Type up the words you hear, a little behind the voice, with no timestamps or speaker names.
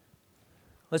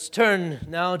Let's turn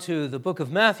now to the book of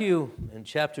Matthew in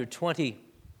chapter 20.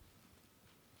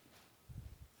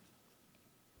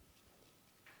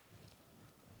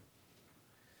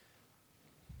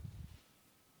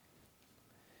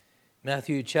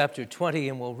 Matthew chapter 20,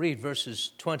 and we'll read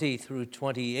verses 20 through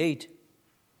 28.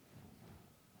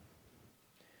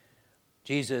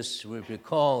 Jesus, we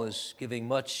recall, is giving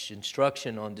much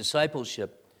instruction on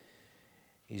discipleship.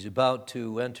 He's about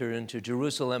to enter into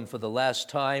Jerusalem for the last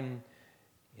time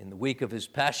in the week of his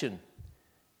passion,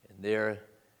 and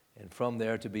from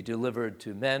there to be delivered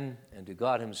to men and to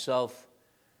God himself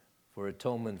for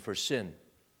atonement for sin.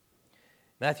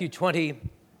 Matthew 20,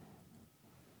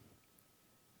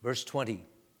 verse 20.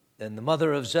 Then the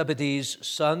mother of Zebedee's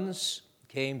sons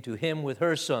came to him with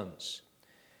her sons,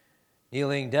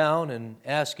 kneeling down and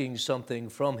asking something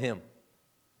from him.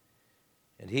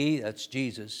 And he, that's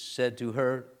Jesus, said to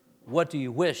her, "What do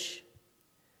you wish?"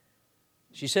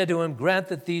 She said to him, "Grant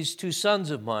that these two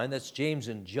sons of mine," that's James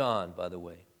and John, by the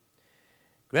way,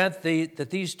 "grant that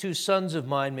these two sons of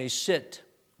mine may sit,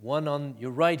 one on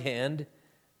your right hand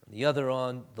and the other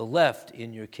on the left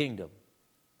in your kingdom."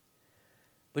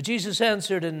 But Jesus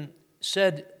answered and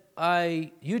said,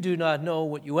 You do not know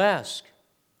what you ask.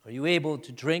 Are you able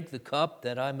to drink the cup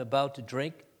that I am about to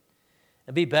drink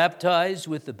and be baptized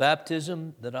with the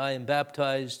baptism that I am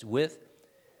baptized with?"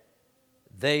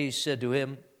 They said to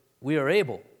him, "We are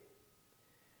able."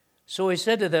 So he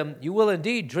said to them, "You will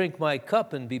indeed drink my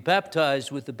cup and be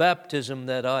baptized with the baptism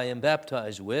that I am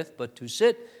baptized with, but to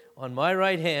sit on my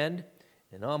right hand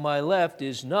and on my left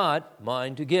is not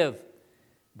mine to give,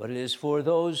 but it is for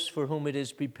those for whom it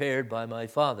is prepared by my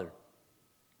Father."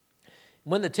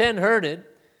 When the 10 heard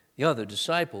it, the other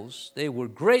disciples, they were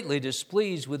greatly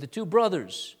displeased with the two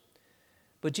brothers.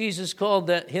 But Jesus called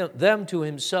them to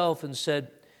himself and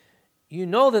said, "You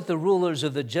know that the rulers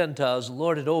of the Gentiles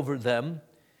lord it over them.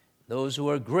 Those who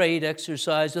are great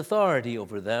exercise authority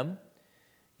over them.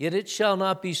 Yet it shall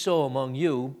not be so among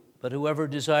you, but whoever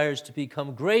desires to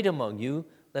become great among you,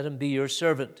 let him be your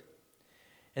servant.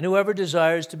 And whoever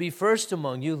desires to be first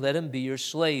among you, let him be your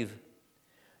slave.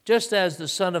 Just as the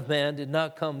Son of Man did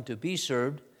not come to be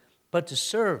served, but to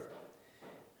serve,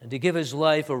 and to give his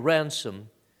life a ransom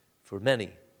for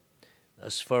many."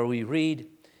 Thus far we read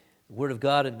the Word of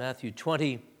God in Matthew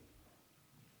 20.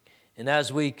 And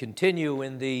as we continue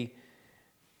in the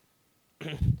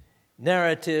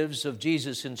narratives of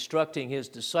Jesus instructing his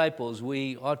disciples,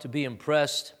 we ought to be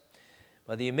impressed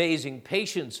by the amazing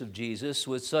patience of Jesus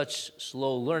with such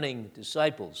slow-learning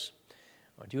disciples.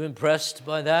 Aren't you impressed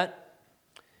by that?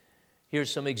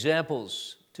 Here's some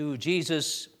examples. To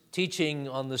Jesus' teaching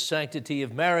on the sanctity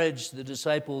of marriage, the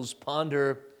disciples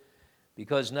ponder,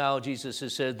 because now Jesus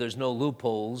has said there's no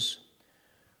loopholes,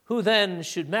 who then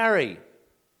should marry?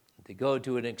 They go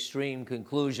to an extreme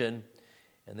conclusion,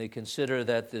 and they consider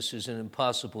that this is an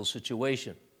impossible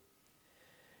situation.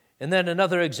 And then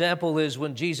another example is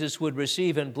when Jesus would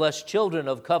receive and bless children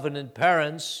of covenant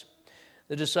parents,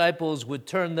 the disciples would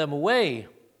turn them away.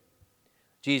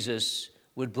 Jesus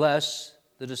would bless,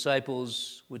 the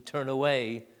disciples would turn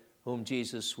away whom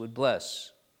Jesus would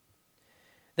bless.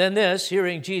 Then this,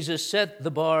 hearing Jesus set the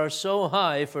bar so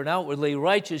high for an outwardly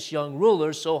righteous young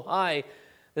ruler, so high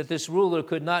that this ruler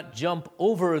could not jump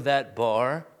over that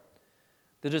bar,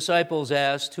 the disciples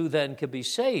asked, who then could be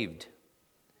saved?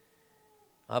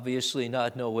 Obviously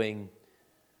not knowing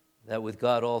that with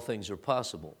God all things are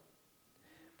possible.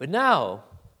 But now,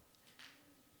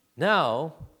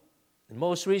 and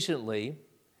most recently,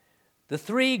 the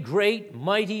 3 great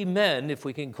mighty men, if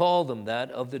we can call them that,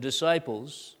 of the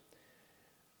disciples,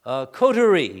 a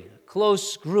coterie,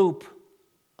 close group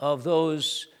of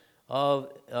those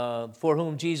for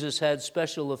whom Jesus had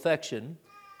special affection,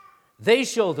 they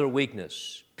show their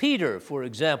weakness. Peter, for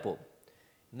example,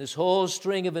 in this whole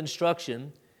string of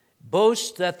instruction,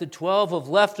 boasts that the 12 have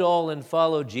left all and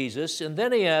followed Jesus, and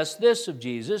then he asks this of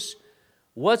Jesus,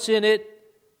 what's in it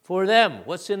for them?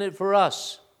 What's in it for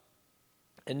us?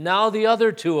 And now the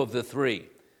other 2 of the 3,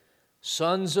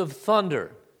 sons of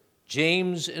thunder,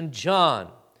 James and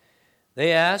John,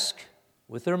 they ask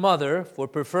with their mother for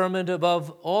preferment above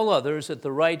all others at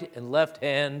the right and left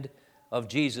hand of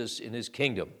Jesus in his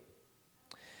kingdom.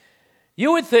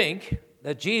 You would think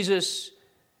that Jesus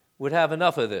would have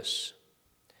enough of this.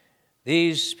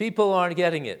 These people aren't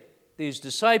getting it. These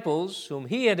disciples, whom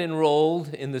he had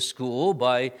enrolled in the school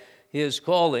by his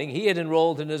calling, he had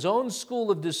enrolled in his own school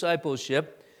of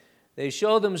discipleship, they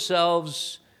show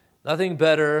themselves nothing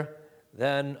better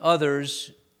than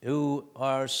others who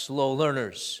are slow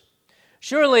learners.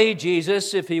 Surely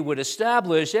Jesus, if he would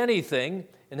establish anything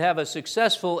and have a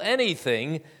successful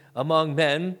anything among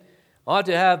men, ought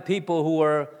to have people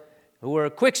who are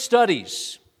quick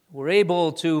studies, who are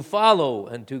able to follow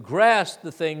and to grasp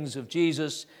the things of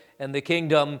Jesus and the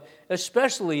kingdom,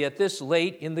 especially at this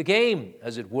late in the game,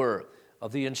 as it were,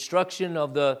 of the instruction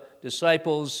of the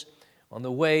disciples on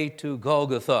the way to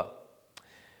Golgotha.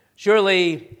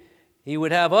 Surely he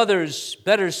would have others,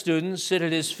 better students, sit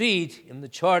at his feet in the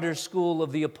charter school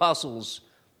of the apostles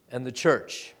and the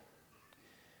church.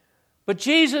 But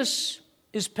Jesus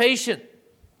is patient.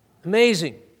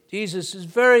 Amazing. Jesus is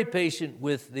very patient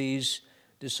with these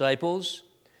disciples.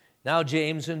 Now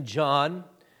James and John,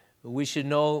 who we should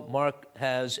know Mark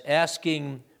has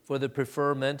asking for the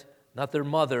preferment, not their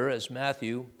mother as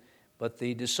Matthew, but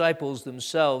the disciples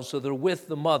themselves, so they're with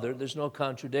the mother. There's no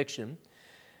contradiction.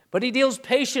 But he deals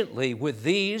patiently with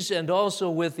these and also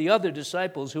with the other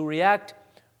disciples who react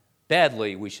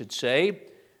badly, we should say,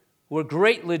 who are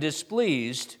greatly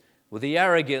displeased with the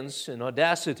arrogance and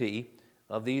audacity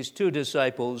of these two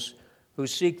disciples who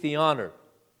seek the honor.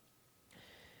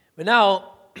 But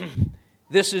now,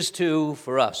 this is too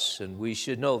for us, and we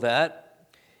should know that.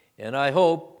 And I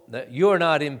hope that you're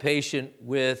not impatient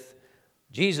with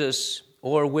Jesus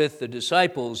or with the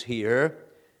disciples here,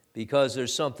 because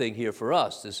there's something here for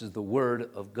us. This is the Word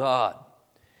of God.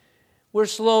 We're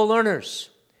slow learners,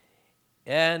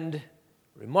 and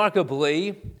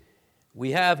remarkably,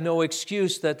 we have no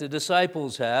excuse that the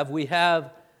disciples have. We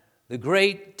have the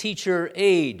great teacher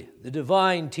aid, the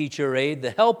divine teacher aid,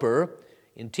 the helper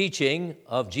in teaching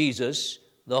of Jesus,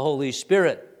 the Holy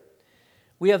Spirit.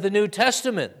 We have the New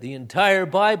Testament, the entire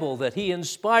Bible that he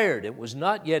inspired. It was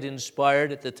not yet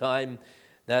inspired at the time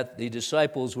that the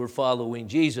disciples were following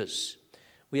Jesus.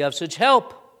 We have such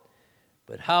help,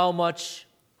 but how much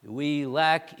do we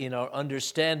lack in our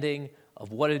understanding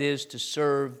of what it is to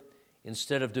serve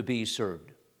instead of to be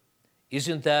served?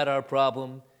 Isn't that our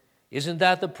problem? Isn't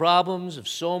that the problems of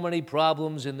so many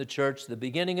problems in the church? The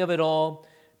beginning of it all,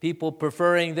 people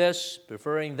preferring this,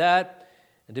 preferring that,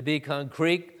 and to be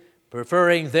concrete,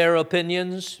 preferring their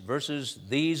opinions versus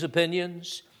these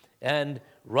opinions, and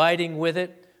riding with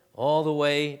it all the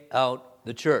way out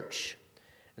the church.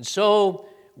 And so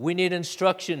we need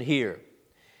instruction here.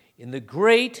 In the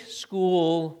great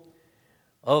school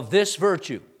of this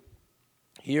virtue,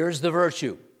 here's the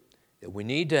virtue that we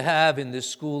need to have in this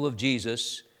school of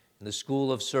Jesus, in the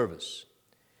school of service.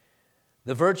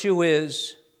 The virtue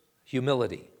is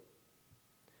humility.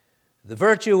 The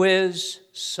virtue is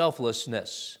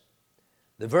selflessness.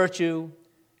 The virtue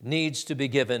needs to be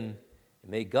given.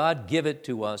 May God give it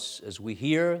to us as we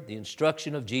hear the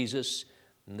instruction of Jesus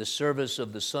in the service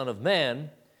of the Son of Man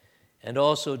and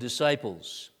also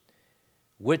disciples,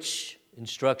 which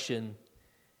instruction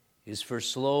is for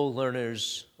slow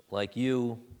learners like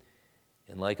you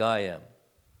and like I am.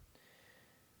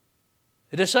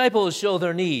 The disciples show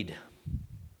their need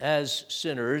as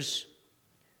sinners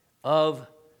of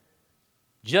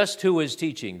just who is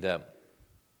teaching them.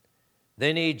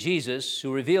 They need Jesus,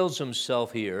 who reveals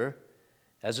himself here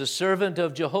as a servant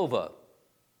of Jehovah,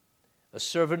 a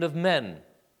servant of men,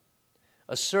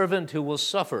 a servant who will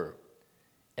suffer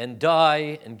and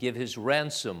die and give his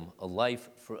ransom,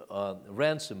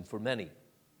 ransom for many.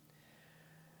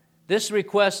 This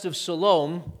request of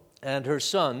Salome and her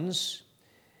sons,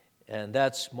 and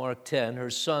that's Mark 10, her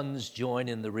sons join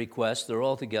in the request, they're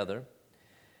all together.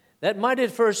 That might at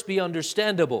first be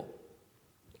understandable,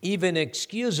 even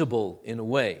excusable in a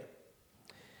way.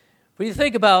 When you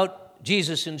think about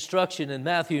Jesus' instruction in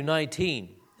Matthew 19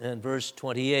 and verse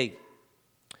 28,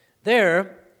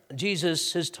 there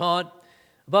Jesus has taught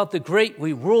about the great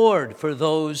reward for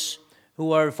those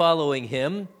who are following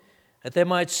him, that they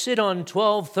might sit on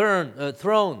 12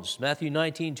 thrones, Matthew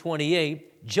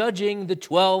 19:28, judging the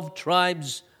 12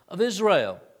 tribes of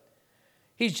Israel.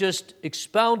 He's just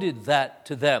expounded that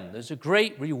to them. There's a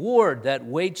great reward that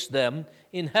waits them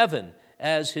in heaven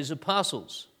as his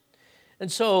apostles.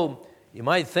 And so you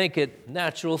might think it a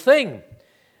natural thing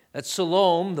that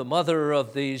Salome, the mother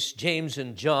of these James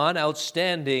and John,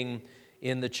 outstanding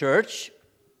in the church,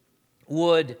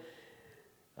 would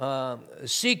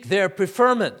seek their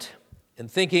preferment in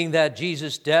thinking that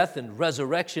Jesus' death and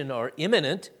resurrection are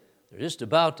imminent. They're just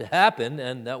about to happen,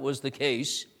 and that was the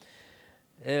case.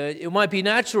 It might be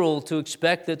natural to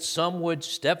expect that some would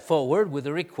step forward with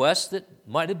a request that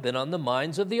might have been on the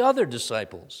minds of the other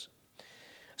disciples.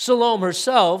 Salome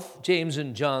herself, James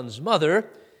and John's mother,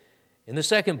 in the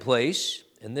second place,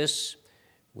 and this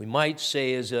we might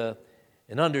say is an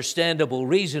understandable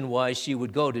reason why she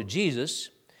would go to Jesus.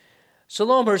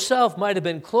 Salome herself might have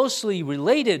been closely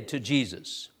related to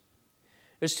Jesus.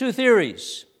 There's two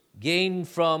theories gained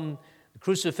from the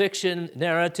crucifixion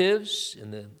narratives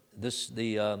in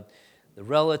the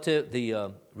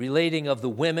the relating of the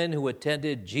women who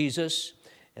attended Jesus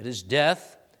at his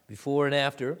death, before and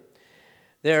after,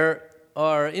 there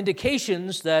are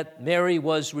indications that Mary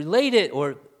was related,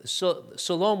 or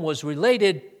Salome was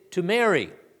related to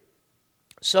Mary.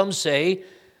 Some say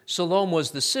Salome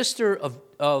was the sister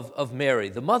of Mary,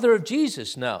 the mother of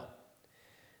Jesus now.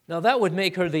 Now that would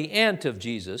make her the aunt of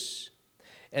Jesus,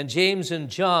 and James and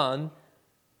John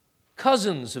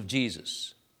cousins of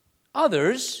Jesus.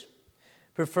 Others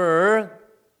prefer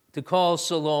to call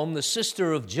Salome the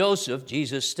sister of Joseph,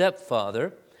 Jesus'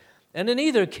 stepfather, and in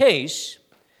either case,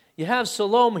 you have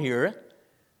Salome here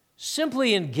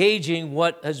simply engaging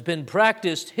what has been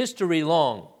practiced history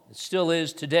long, it still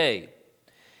is today,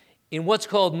 in what's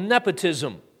called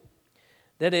nepotism.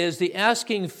 That is, the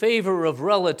asking favor of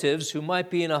relatives who might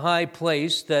be in a high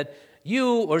place that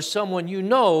you or someone you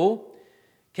know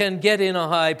can get in a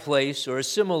high place or a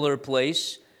similar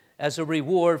place as a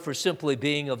reward for simply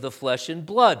being of the flesh and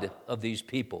blood of these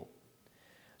people.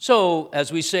 So,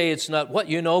 as we say, it's not what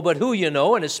you know, but who you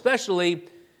know, and especially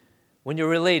when you're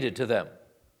related to them.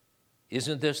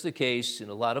 Isn't this the case in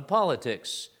a lot of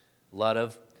politics, a lot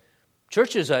of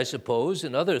churches, I suppose,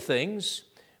 and other things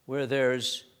where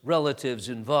there's relatives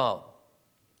involved?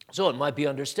 So it might be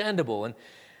understandable. And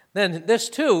then this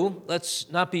too,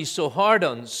 let's not be so hard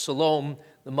on Salome,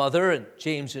 the mother, and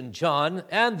James and John,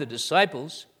 and the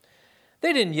disciples.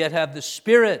 They didn't yet have the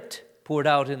Spirit poured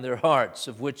out in their hearts,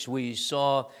 of which we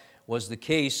saw was the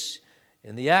case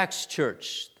in the Acts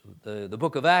church, the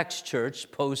book of Acts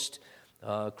church,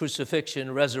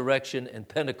 post-crucifixion, resurrection, and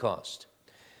Pentecost.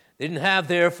 They didn't have,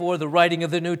 therefore, the writing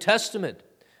of the New Testament,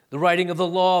 the writing of the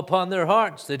law upon their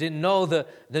hearts. They didn't know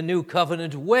the new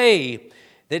covenant way.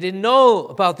 They didn't know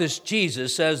about this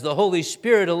Jesus as the Holy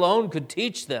Spirit alone could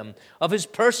teach them of his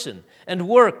person and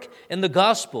work and the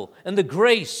gospel and the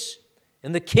grace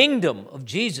and the kingdom of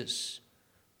Jesus.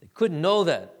 They couldn't know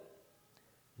that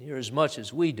near as much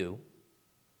as we do.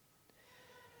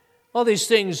 All these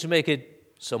things make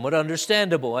it somewhat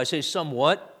understandable. I say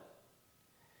somewhat,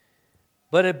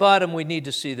 but at bottom we need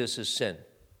to see this as sin.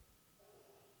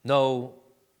 No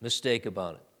mistake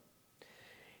about it.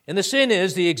 And the sin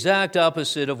is the exact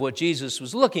opposite of what Jesus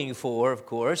was looking for, of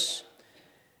course,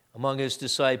 among his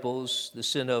disciples, the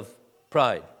sin of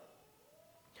pride.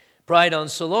 Pride on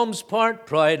Salome's part,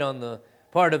 pride on the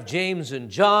part of James and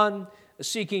John,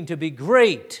 seeking to be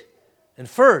great and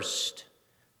first,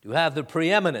 to have the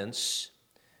preeminence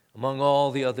among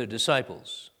all the other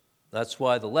disciples. That's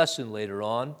why the lesson later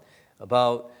on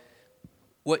about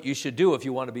what you should do if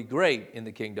you want to be great in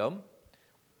the kingdom,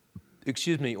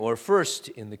 or first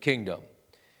in the kingdom.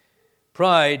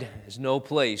 Pride has no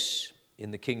place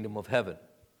in the kingdom of heaven.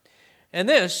 And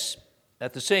this,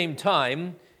 at the same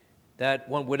time that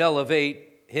one would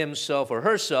elevate himself or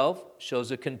herself, shows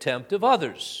a contempt of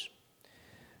others,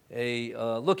 a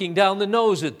looking down the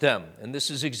nose at them. And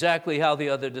this is exactly how the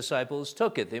other disciples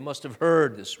took it. They must have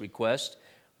heard this request,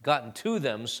 gotten to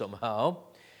them somehow,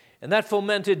 and that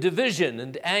fomented division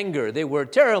and anger. They were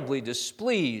terribly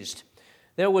displeased.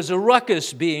 There was a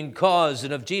ruckus being caused,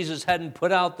 and if Jesus hadn't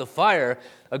put out the fire,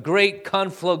 a great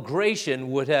conflagration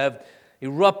would have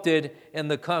erupted,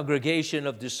 and the congregation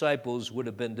of disciples would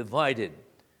have been divided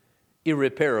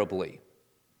irreparably.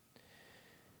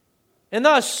 And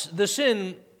thus, the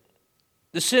sin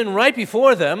right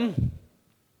before them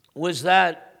was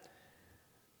that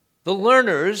the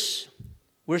learners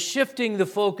were shifting the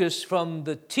focus from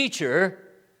the teacher,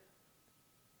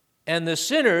 and the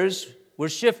sinners were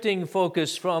shifting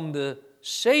focus from the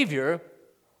Savior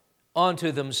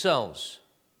onto themselves.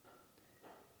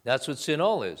 That's what sin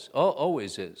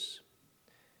always is.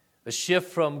 A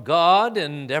shift from God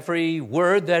and every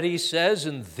word that he says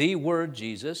and the word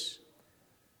Jesus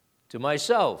to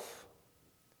myself,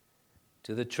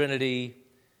 to the Trinity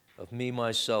of me,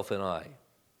 myself, and I.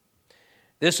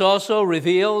 This also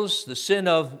reveals the sin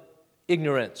of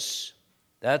ignorance.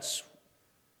 That's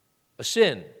a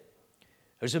sin.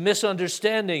 There's a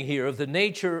misunderstanding here of the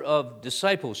nature of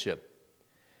discipleship.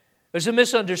 There's a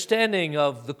misunderstanding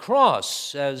of the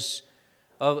cross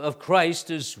of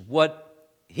Christ as what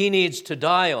he needs to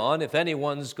die on if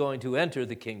anyone's going to enter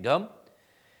the kingdom,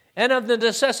 and of the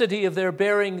necessity of their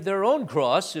bearing their own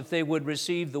cross if they would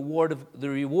receive the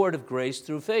reward of grace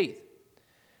through faith.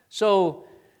 So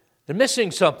they're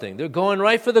missing something. They're going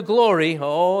right for the glory.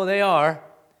 Oh, they are.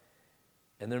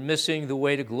 And they're missing the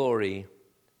way to glory,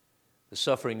 the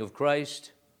suffering of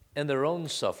Christ and their own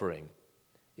suffering,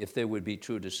 if they would be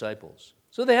true disciples.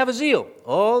 So they have a zeal.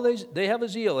 They have a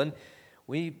zeal. And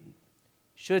we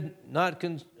should not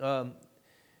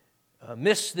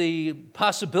miss the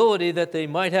possibility that they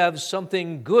might have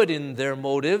something good in their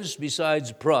motives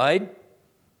besides pride.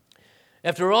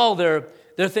 After all, they're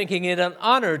thinking it an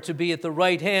honor to be at the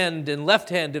right hand and left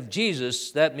hand of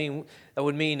Jesus. That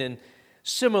would mean in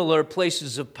similar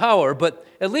places of power, but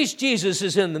at least Jesus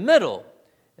is in the middle,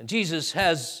 and Jesus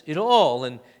has it all,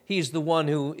 and he's the one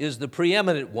who is the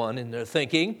preeminent one in their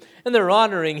thinking, and they're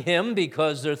honoring him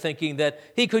because they're thinking that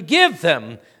he could give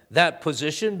them that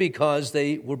position because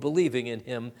they were believing in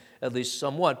him at least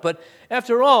somewhat. But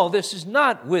after all, this is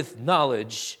not with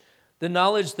knowledge, the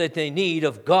knowledge that they need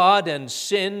of God and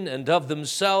sin and of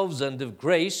themselves and of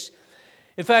grace.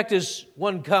 In fact, as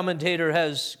one commentator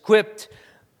has quipped,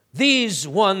 these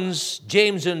ones,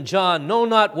 James and John, know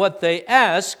not what they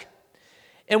ask.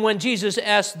 And when Jesus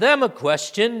asked them a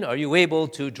question, are you able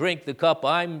to drink the cup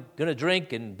I'm going to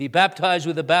drink and be baptized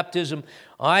with the baptism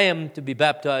I am to be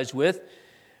baptized with?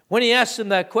 When he asks them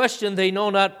that question, they know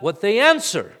not what they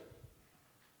answer.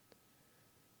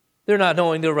 They're not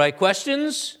knowing the right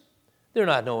questions. They're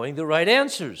not knowing the right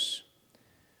answers.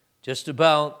 Just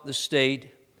about the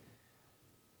state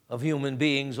of human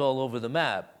beings all over the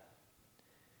map.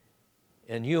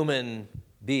 And human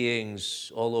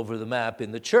beings all over the map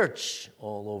in the church,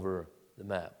 all over the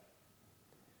map.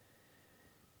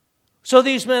 So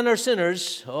these men are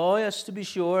sinners, oh yes, to be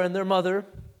sure, and their mother,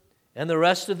 and the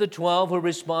rest of the 12 who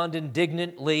respond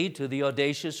indignantly to the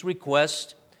audacious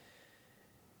request.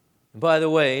 And by the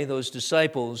way, those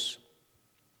disciples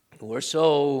who are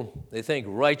so, they think,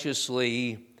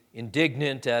 righteously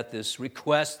indignant at this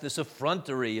request, this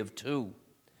effrontery of two,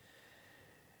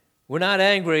 were not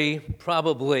angry,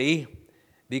 probably,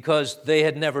 because they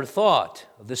had never thought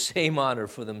of the same honor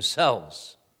for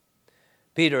themselves.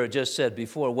 Peter had just said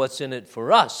before, what's in it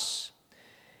for us?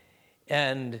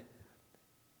 And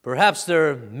perhaps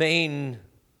their main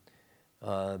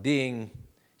being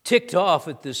ticked off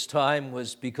at this time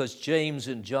was because James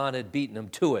and John had beaten them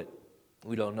to it.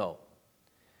 We don't know.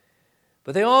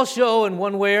 But they all show in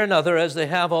one way or another, as they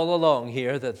have all along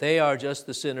here, that they are just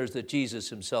the sinners that Jesus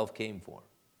himself came for.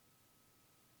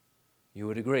 You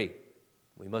would agree.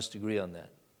 We must agree on that.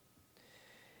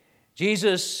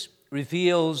 Jesus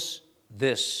reveals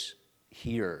this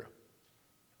here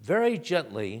very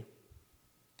gently,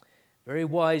 very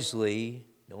wisely,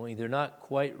 knowing they're not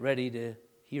quite ready to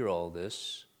hear all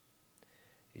this.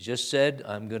 He just said,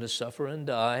 I'm going to suffer and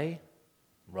die,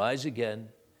 rise again.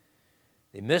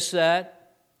 They miss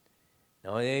that.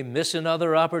 Now they miss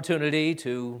another opportunity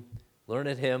to learn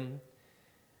at him.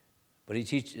 But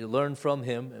learn from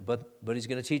him, but he's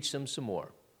going to teach them some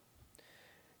more.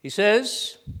 He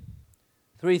says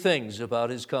 3 things about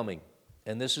his coming.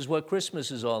 And this is what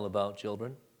Christmas is all about,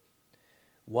 children.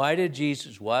 Why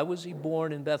was he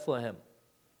born in Bethlehem?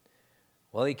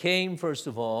 Well, he came, first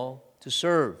of all, to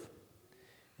serve.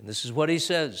 And this is what he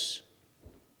says.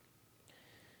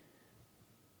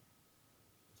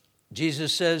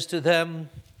 Jesus says to them,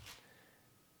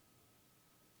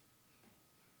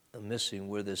 I'm missing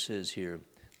where this is here.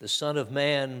 The Son of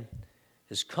Man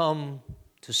has come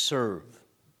to serve.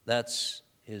 That's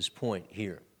his point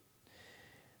here.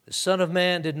 The Son of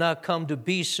Man did not come to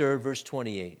be served, verse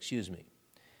 28,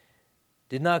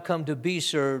 did not come to be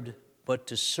served, but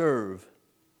to serve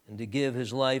and to give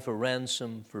his life a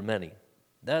ransom for many.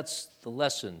 That's the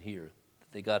lesson here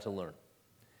that they got to learn.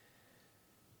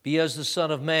 Be as the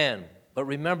Son of Man. But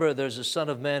remember, there's a Son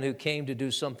of Man who came to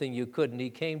do something you couldn't. He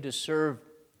came to serve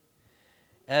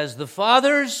as the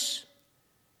fathers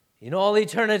in all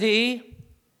eternity,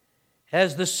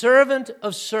 as the servant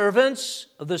of servants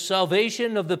of the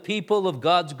salvation of the people of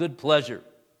God's good pleasure.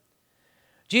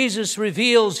 Jesus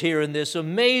reveals here in this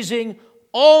amazing,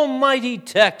 almighty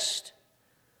text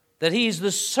that he's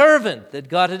the servant that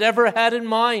God had ever had in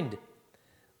mind,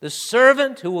 the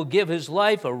servant who will give his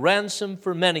life a ransom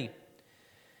for many.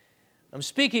 I'm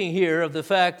speaking here of the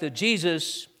fact that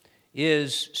Jesus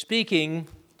is speaking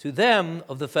to them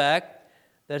of the fact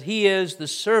that he is the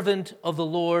servant of the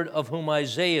Lord of whom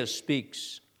Isaiah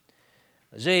speaks.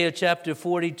 Isaiah chapter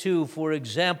 42, for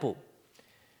example.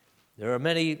 There are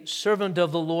many servant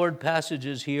of the Lord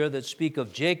passages here that speak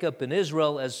of Jacob and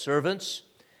Israel as servants,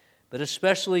 but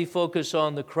especially focus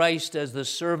on the Christ as the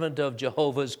servant of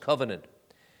Jehovah's covenant.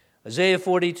 Isaiah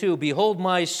 42, behold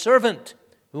my servant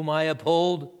whom I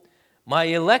uphold, my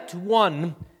elect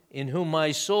one in whom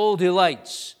my soul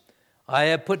delights. I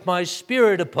have put my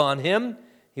spirit upon him.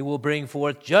 He will bring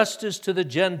forth justice to the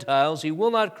Gentiles. He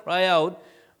will not cry out,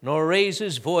 nor raise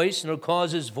his voice, nor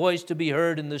cause his voice to be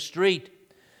heard in the street.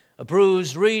 A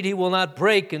bruised reed he will not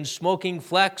break, and smoking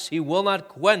flax he will not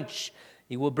quench.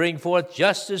 He will bring forth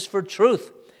justice for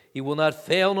truth. He will not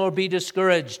fail nor be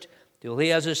discouraged till he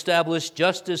has established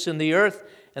justice in the earth,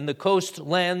 and the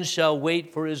coastlands shall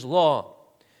wait for his law.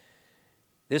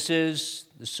 This is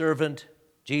the servant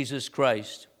Jesus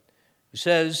Christ, who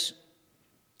says,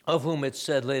 of whom it's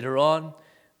said later on,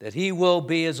 that he will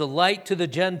be as a light to the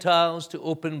Gentiles, to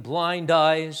open blind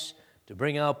eyes, to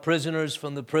bring out prisoners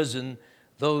from the prison,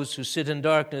 those who sit in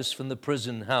darkness from the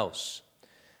prison house.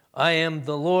 I am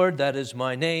the Lord, that is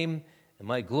my name, and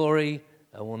my glory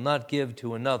I will not give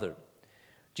to another.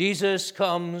 Jesus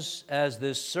comes as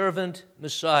this servant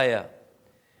Messiah.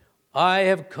 I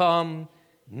have come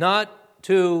not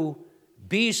to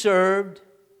be served,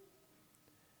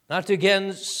 not to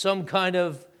gain some kind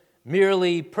of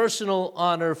merely personal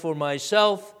honor for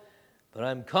myself, but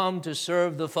I'm come to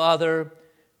serve the Father,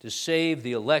 to save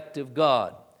the elect of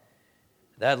God.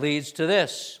 That leads to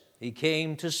this. He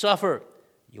came to suffer.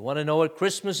 You want to know what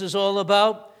Christmas is all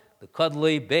about? The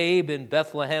cuddly babe in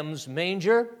Bethlehem's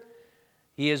manger.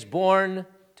 He is born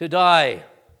to die.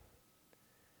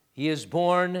 He is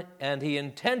born, and he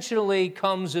intentionally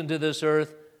comes into this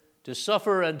earth to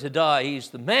suffer and to die. He's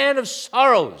the man of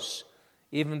sorrows,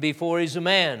 even before he's a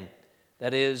man,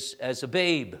 that is, as a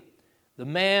babe. The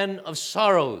man of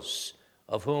sorrows,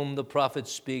 of whom the prophet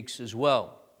speaks as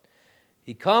well.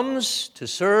 He comes to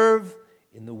serve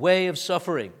in the way of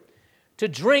suffering, to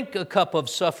drink a cup of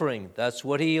suffering. That's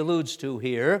what he alludes to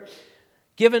here,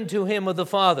 given to him of the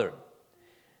Father.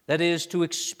 That is, to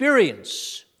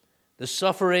experience the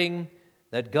suffering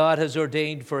that God has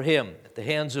ordained for him, at the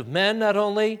hands of men not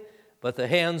only, but the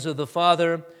hands of the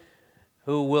Father,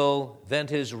 who will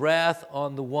vent his wrath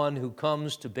on the one who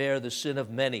comes to bear the sin of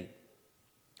many.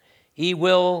 He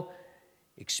will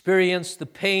experience the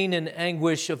pain and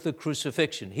anguish of the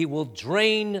crucifixion. He will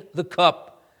drain the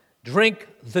cup, drink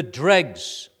the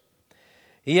dregs.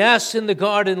 He asks in the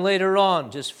garden later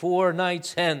on, just 4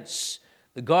 nights hence,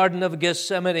 the Garden of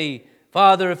Gethsemane,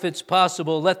 Father, if it's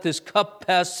possible, let this cup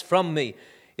pass from me.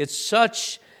 It's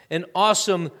such an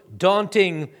awesome,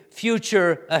 daunting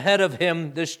future ahead of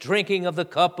him, this drinking of the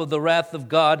cup of the wrath of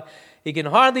God. He can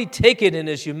hardly take it in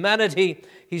his humanity.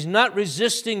 He's not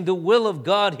resisting the will of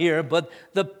God here, but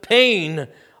the pain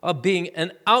of being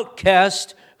an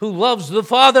outcast who loves the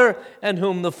Father and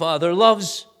whom the Father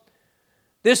loves.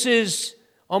 This is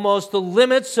almost the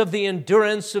limits of the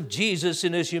endurance of Jesus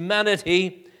in his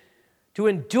humanity, to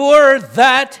endure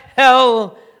that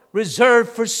hell reserved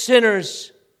for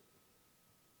sinners.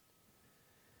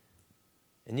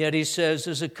 And yet he says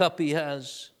there's a cup he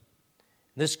has.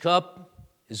 This cup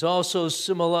is also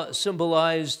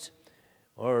symbolized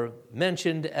or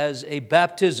mentioned as a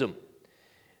baptism.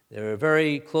 They're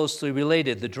very closely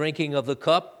related, the drinking of the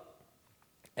cup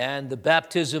and the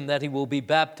baptism that he will be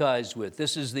baptized with.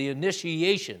 This is the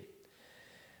initiation,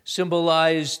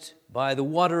 symbolized by the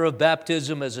water of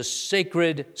baptism as a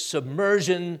sacred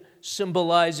submersion,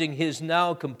 symbolizing his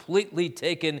now completely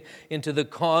taken into the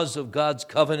cause of God's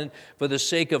covenant for the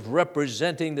sake of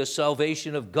representing the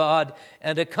salvation of God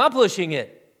and accomplishing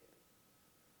it.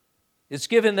 It's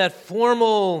given that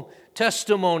formal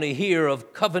testimony here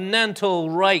of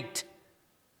covenantal right,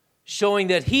 showing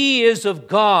that he is of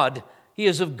God. He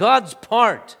is of God's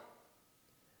part.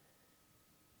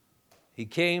 He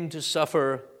came to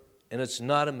suffer, and it's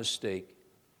not a mistake.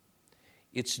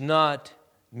 It's not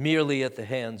merely at the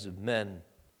hands of men.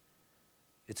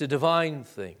 It's a divine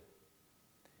thing.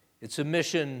 It's a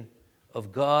mission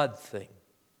of God thing.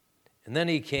 And then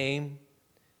he came,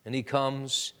 and he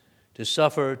comes to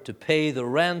suffer, to pay the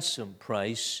ransom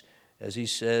price, as he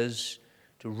says,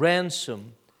 to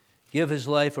ransom, give his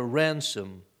life a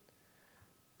ransom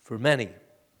for many.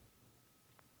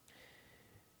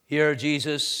 Here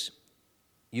Jesus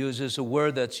uses a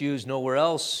word that's used nowhere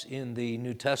else in the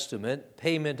New Testament,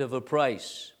 payment of a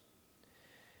price.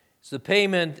 It's the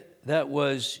payment that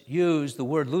was used, the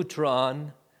word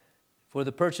lutron, for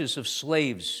the purchase of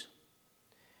slaves.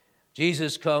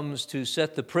 Jesus comes to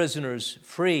set the prisoners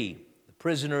free, the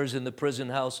prisoners in the prison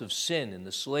house of sin, in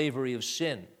the slavery of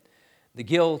sin, the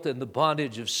guilt and the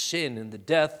bondage of sin and the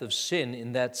death of sin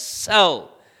in that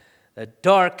cell, that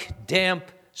dark,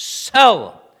 damp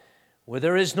cell where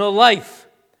there is no life,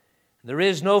 there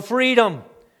is no freedom,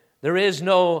 there is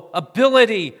no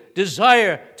ability,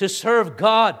 desire to serve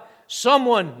God.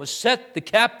 Someone must set the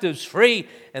captives free,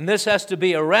 and this has to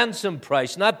be a ransom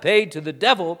price, not paid to the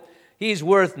devil. He's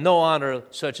worth no honor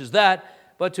such as that,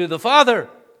 but to the Father.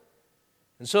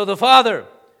 And so the Father,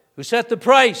 who set the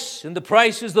price, and the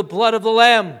price is the blood of the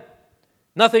Lamb,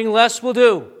 nothing less will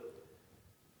do,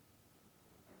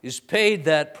 is paid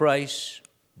that price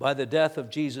by the death of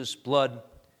Jesus' blood.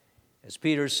 As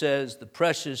Peter says, the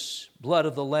precious blood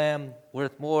of the Lamb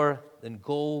worth more than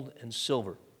gold and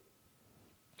silver.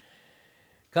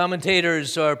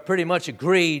 Commentators are pretty much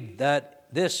agreed that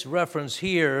this reference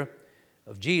here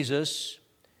of Jesus,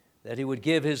 that he would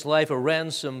give his life a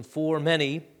ransom for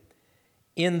many,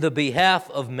 in the behalf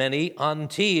of many,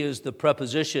 anti is the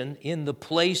preposition, in the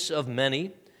place of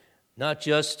many, not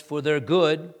just for their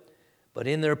good, but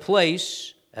in their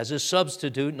place as a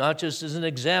substitute, not just as an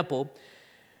example.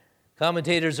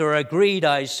 Commentators are agreed,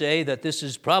 I say, that this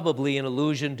is probably an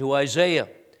allusion to Isaiah,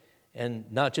 and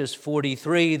not just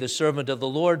 43, the servant of the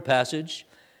Lord passage,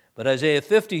 but Isaiah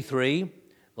 53,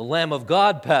 the Lamb of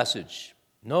God passage.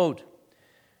 Note,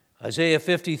 Isaiah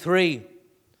 53,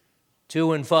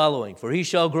 2 and following. For he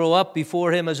shall grow up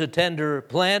before him as a tender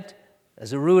plant,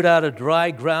 as a root out of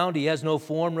dry ground. He has no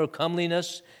form nor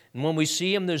comeliness. And when we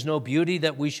see him, there's no beauty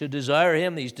that we should desire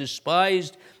him. He's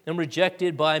despised and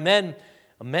rejected by men,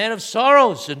 a man of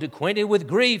sorrows and acquainted with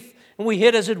grief. And we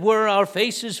hid, as it were, our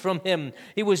faces from him.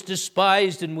 He was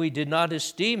despised, and we did not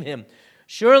esteem him.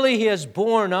 Surely he has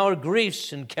borne our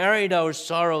griefs and carried our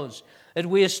sorrows, that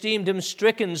we esteemed him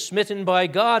stricken, smitten by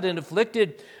God, and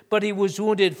afflicted. But he was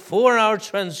wounded for our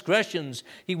transgressions.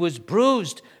 He was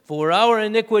bruised for our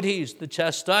iniquities. The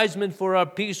chastisement for our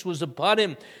peace was upon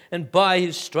him, and by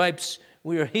his stripes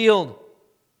we are healed.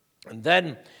 And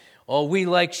then, all we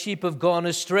like sheep have gone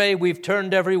astray. We've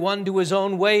turned every one to his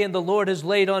own way, and the Lord has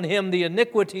laid on him the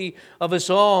iniquity of us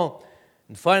all.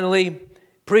 And finally,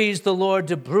 praise the Lord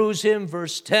to bruise him.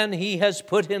 Verse 10, he has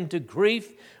put him to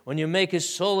grief when you make his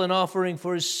soul an offering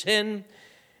for his sin.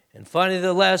 And finally,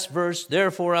 the last verse,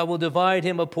 therefore I will divide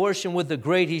him a portion with the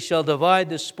great. He shall divide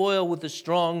the spoil with the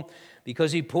strong,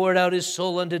 because he poured out his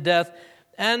soul unto death,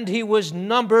 and he was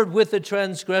numbered with the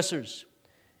transgressors.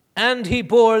 And he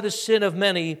bore the sin of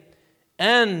many,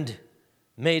 and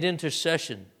made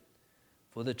intercession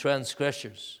for the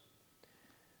transgressors.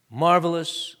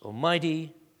 Marvelous,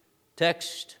 almighty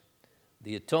text,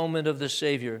 the atonement of the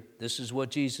Savior. This is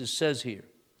what Jesus says here.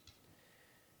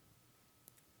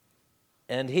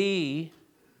 And he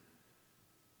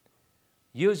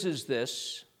uses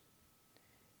this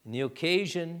in the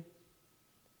occasion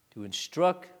to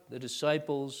instruct the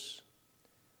disciples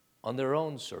on their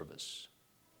own service.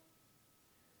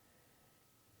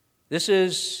 This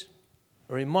is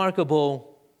a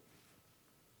remarkable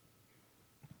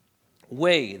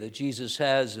way that Jesus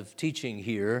has of teaching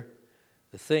here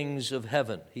the things of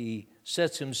heaven. He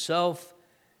sets himself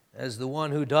as the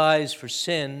one who dies for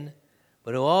sin,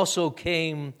 but who also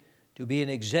came to be an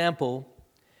example.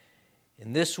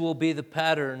 And this will be the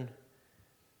pattern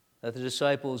that the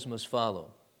disciples must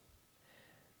follow.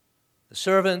 The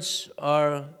servants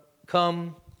are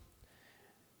come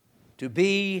to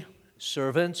be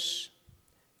servants,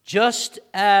 just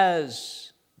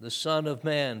as the Son of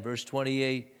Man, verse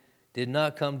 28, did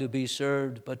not come to be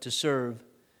served, but to serve,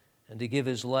 and to give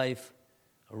his life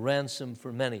a ransom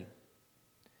for many.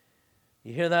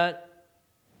 You hear that?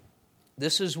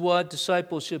 This is what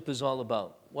discipleship is all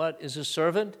about. What is a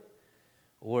servant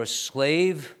or a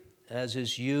slave, as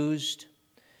is used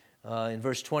in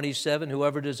verse 27?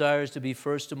 Whoever desires to be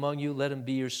first among you, let him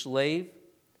be your slave.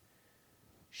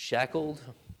 Shackled.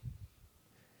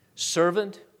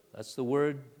 Servant, that's the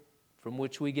word from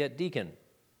which we get deacon.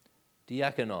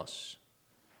 Diakonos.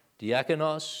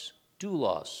 Diakonos,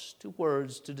 doulos. Two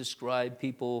words to describe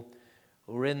people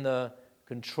who are in the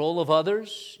control of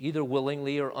others, either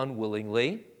willingly or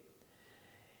unwillingly,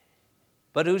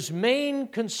 but whose main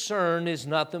concern is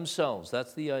not themselves.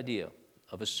 That's the idea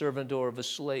of a servant or of a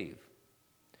slave.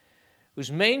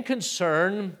 Whose main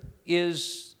concern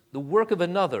is the work of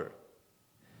another,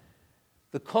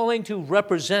 the calling to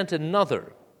represent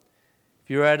another. If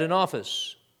you're at an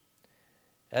office,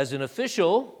 as an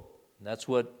official, and that's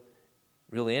what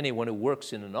really anyone who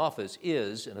works in an office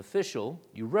is, an official,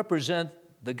 you represent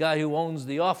the guy who owns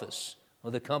the office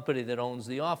or the company that owns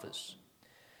the office.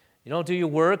 You don't do your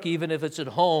work, even if it's at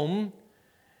home,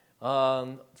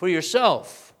 for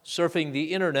yourself, surfing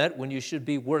the internet, when you should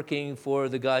be working for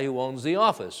the guy who owns the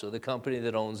office or the company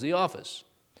that owns the office.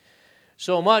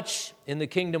 So much in the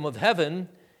kingdom of heaven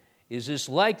is this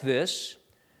like this,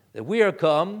 that we are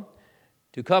come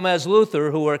as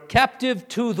Luther, who are captive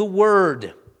to the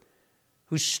word,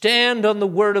 who stand on the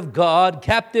word of God,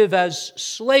 captive as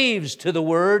slaves to the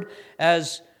word,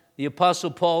 as the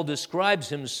Apostle Paul describes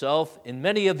himself in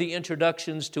many of the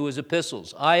introductions to his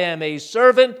epistles. I am a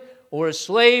servant or a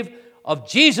slave of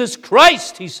Jesus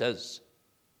Christ, he says.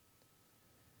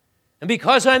 And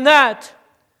because I'm that,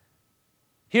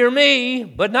 hear me,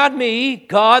 but not me,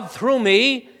 God through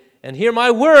me, and hear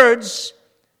my words,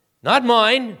 not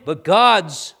mine, but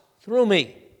God's through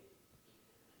me.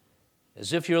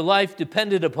 As if your life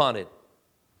depended upon it,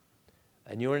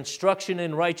 and your instruction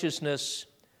in righteousness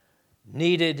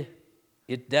needed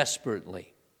it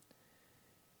desperately.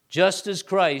 Just as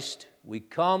Christ, we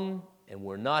come and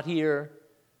we're not here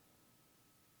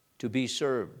to be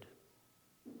served.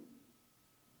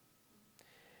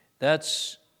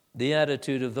 That's the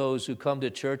attitude of those who come to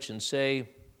church and say,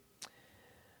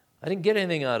 I didn't get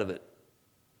anything out of it.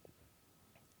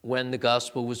 When the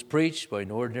gospel was preached by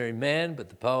an ordinary man, but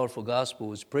the powerful gospel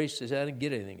was preached, they said, I didn't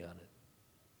get anything out of it.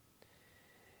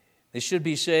 They should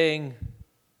be saying,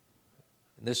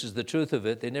 and this is the truth of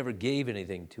it, they never gave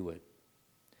anything to it.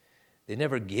 They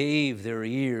never gave their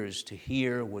ears to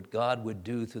hear what God would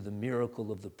do through the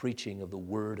miracle of the preaching of the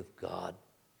Word of God.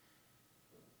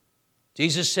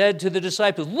 Jesus said to the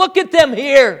disciples, look at them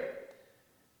here.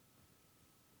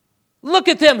 Look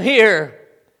at them here.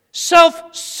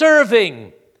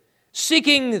 Self-serving,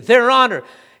 seeking their honor.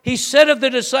 He said of the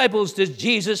disciples to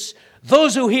Jesus,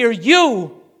 those who hear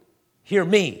you, hear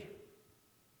me.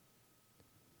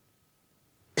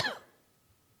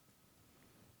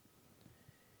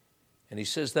 And he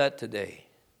says that today.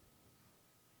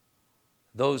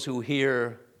 Those who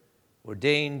hear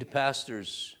ordained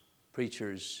pastors,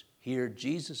 preachers, hear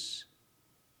Jesus.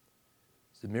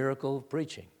 It's the miracle of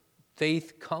preaching.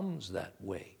 Faith comes that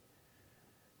way.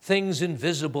 Things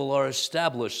invisible are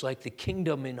established like the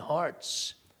kingdom in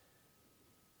hearts.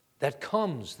 That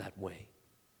comes that way.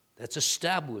 That's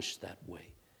established that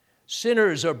way.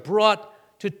 Sinners are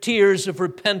brought to tears of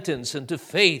repentance and to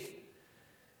faith.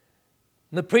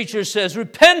 And the preacher says,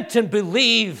 repent and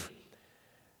believe.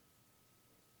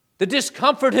 The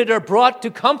discomforted are brought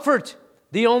to comfort,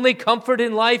 the only comfort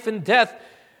in life and death.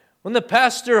 When the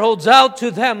pastor holds out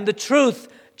to them the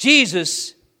truth,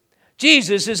 Jesus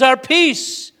is our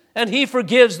peace, and he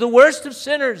forgives the worst of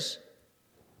sinners.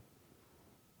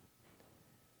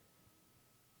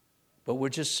 But we're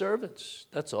just servants,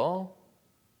 that's all.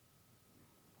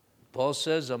 Paul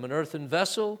says, I'm an earthen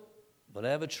vessel, but I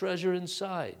have a treasure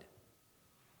inside.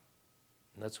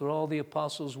 And that's what all the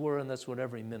apostles were, and that's what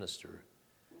every minister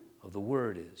of the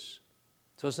Word is.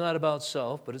 So it's not about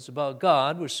self, but it's about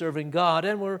God. We're serving God,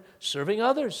 and we're serving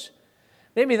others.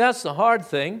 Maybe that's the hard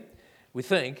thing, we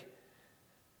think.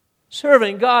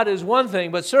 Serving God is one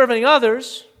thing, but serving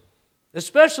others,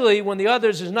 especially when the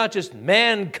others is not just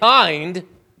mankind.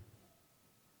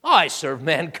 Oh, I serve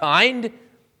mankind,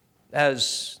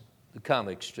 as the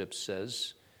comic strip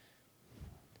says.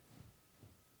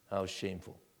 How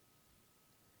shameful.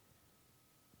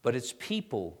 But it's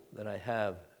people that I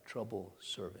have trouble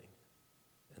serving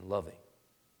and loving.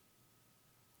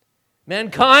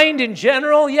 Mankind in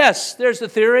general, yes, there's the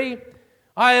theory.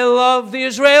 I love the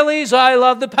Israelis, I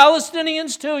love the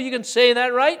Palestinians too. You can say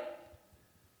that, right?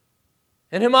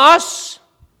 And Hamas.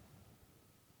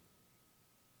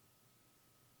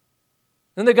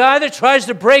 And the guy that tries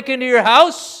to break into your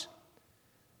house.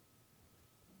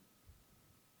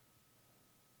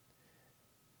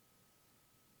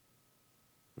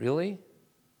 Really?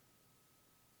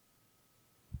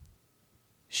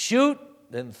 Shoot,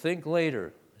 then think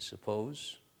later, I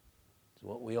suppose. It's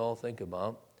what we all think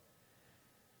about.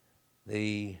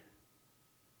 The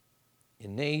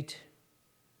innate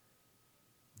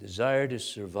desire to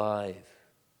survive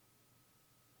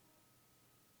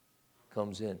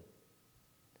comes in.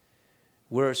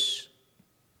 Worse,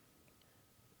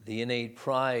 the innate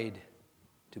pride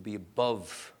to be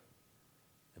above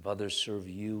if others serve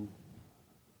you.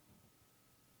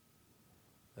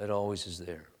 That always is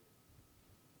there.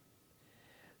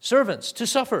 Servants, to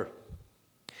suffer.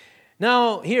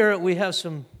 Now, here we have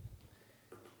some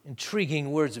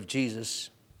intriguing words of Jesus.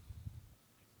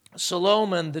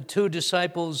 Salome and the two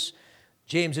disciples,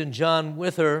 James and John,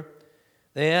 with her,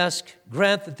 they ask,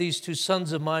 grant that these two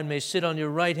sons of mine may sit on your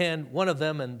right hand, one of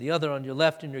them, and the other on your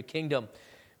left in your kingdom.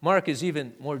 Mark is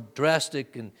even more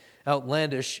drastic and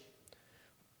outlandish.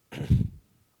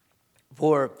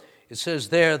 For it says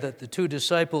there that the two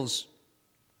disciples,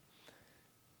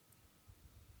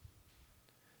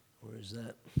 where is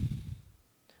that?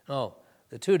 Oh,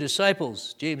 the two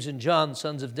disciples, James and John,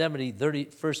 sons of Zebedee,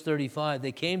 verse 35,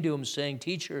 they came to him saying,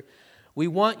 Teacher, we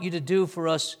want you to do for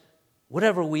us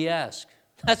whatever we ask.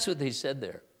 That's what they said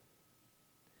there.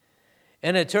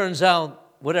 And it turns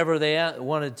out, whatever they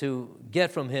wanted to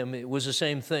get from him, it was the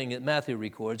same thing that Matthew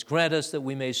records. Grant us that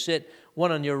we may sit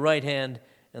one on your right hand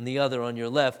and the other on your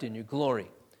left in your glory.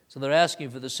 So they're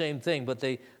asking for the same thing, but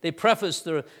they preface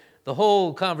the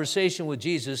whole conversation with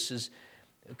Jesus as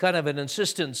kind of an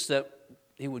insistence that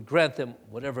he would grant them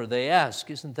whatever they ask.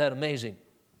 Isn't that amazing?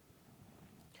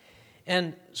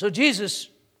 And so Jesus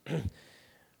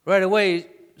right away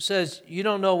says, you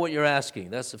don't know what you're asking.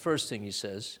 That's the first thing he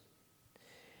says.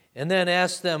 and then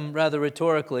asked them rather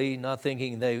rhetorically, not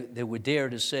thinking they would dare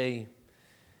to say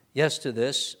yes to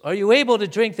this, "Are you able to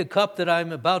drink the cup that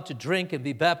I'm about to drink and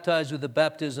be baptized with the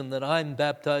baptism that I'm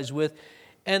baptized with?"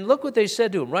 And look what they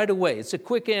said to him right away. It's a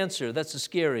quick answer. That's a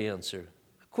scary answer.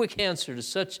 A quick answer to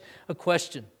such a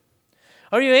question.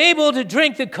 "Are you able to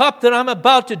drink the cup that I'm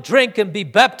about to drink and be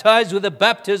baptized with the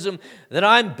baptism that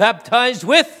I'm baptized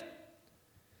with?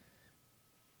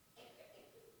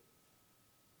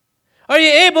 Are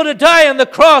you able to die on the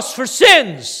cross for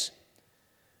sins?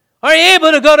 Are you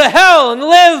able to go to hell and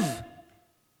live?"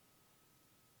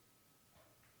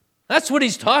 That's what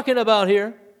he's talking about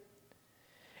here.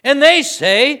 And they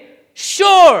say,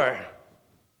 "Sure."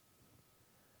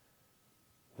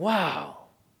 Wow.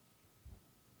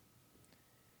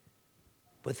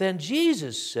 But then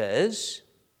Jesus says,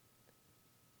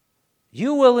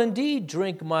 "You will indeed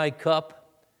drink my cup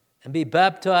and be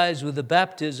baptized with the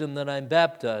baptism that I'm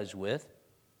baptized with."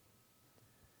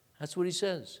 That's what he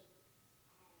says.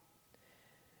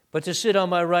 "But to sit on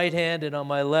my right hand and on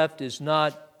my left is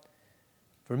not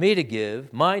for me to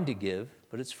give, mine to give,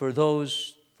 but it's for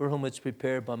those for whom it's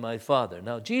prepared by my Father."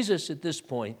 Now, Jesus at this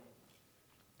point,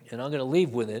 and I'm going to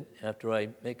leave with it after I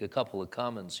make a couple of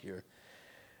comments here,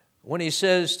 when he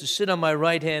says to sit on my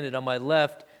right hand and on my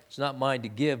left, it's not mine to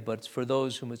give, but it's for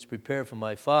those whom it's prepared for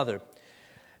my Father.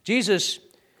 Jesus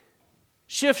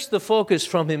shifts the focus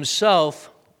from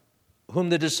himself, whom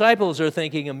the disciples are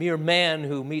thinking a mere man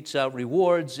who metes out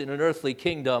rewards in an earthly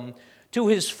kingdom, to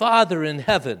his Father in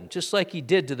heaven, just like he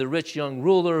did to the rich young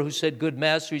ruler who said, "Good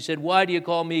master," he said, "Why do you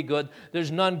call me good?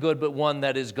 There's none good but one,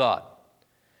 that is God."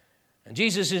 And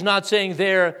Jesus is not saying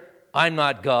there, "I'm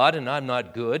not God and I'm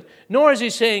not good," nor is he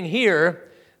saying here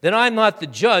that I'm not the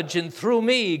judge and through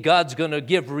me God's going to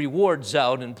give rewards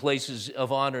out in places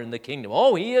of honor in the kingdom.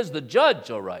 Oh, he is the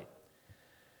judge, all right.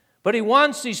 But he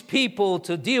wants these people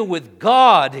to deal with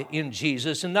God in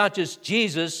Jesus and not just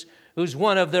Jesus, who's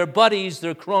one of their buddies,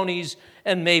 their cronies,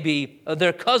 and maybe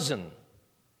their cousin.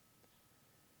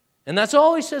 And that's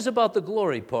all he says about the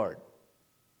glory part.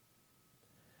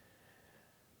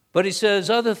 But he says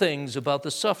other things about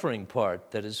the suffering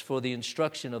part that is for the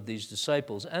instruction of these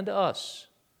disciples and us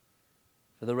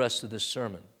for the rest of this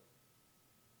sermon.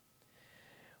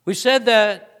 We said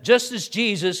that just as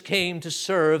Jesus came to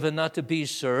serve and not to be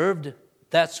served,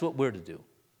 that's what we're to do.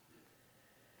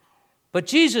 But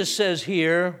Jesus says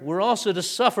here, we're also to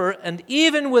suffer, and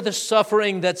even with a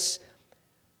suffering that's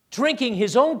drinking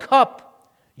his own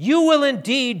cup, "You will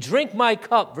indeed drink my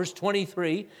cup," verse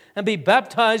 23, "and be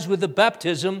baptized with the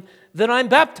baptism that I'm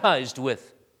baptized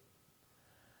with."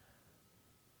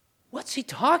 What's he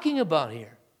talking about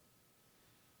here?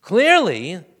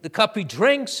 Clearly, the cup he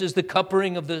drinks is the cup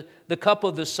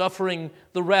of the suffering,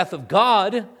 the wrath of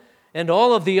God, and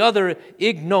all of the other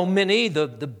ignominy, the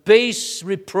base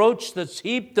reproach that's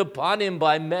heaped upon him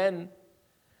by men.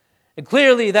 And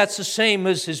clearly that's the same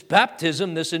as his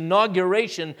baptism, this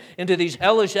inauguration into these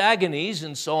hellish agonies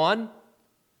and so on.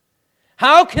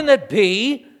 How can it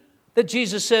be that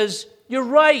Jesus says, "You're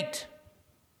right.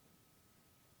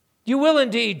 You will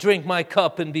indeed drink my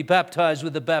cup and be baptized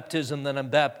with the baptism that I'm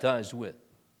baptized with"?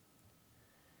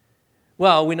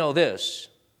 Well, we know this.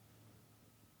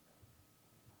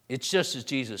 It's just as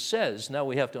Jesus says. Now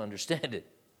we have to understand it.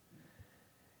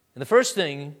 And the first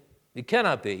thing it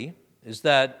cannot be is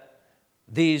that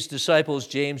these disciples,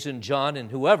 James and John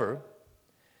and whoever,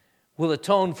 will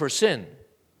atone for sin,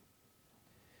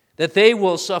 that they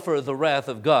will suffer the wrath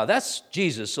of God. That's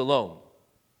Jesus alone.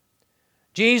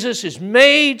 Jesus is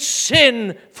made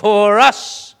sin for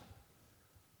us,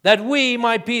 that he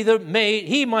might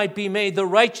be made the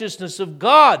righteousness of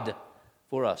God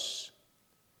for us,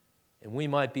 and we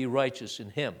might be righteous in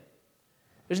him.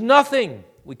 There's nothing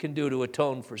we can do to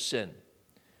atone for sin.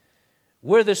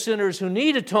 We're the sinners who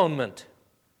need atonement.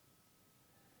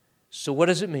 So what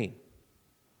does it mean?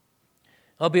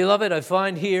 Oh, beloved, I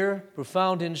find here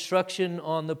profound instruction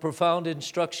on the profound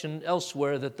instruction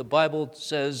elsewhere that the Bible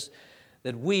says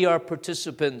that we are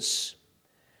participants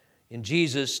in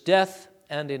Jesus' death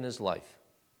and in his life.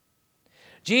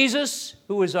 Jesus,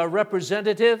 who is our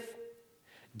representative,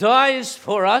 dies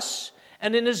for us,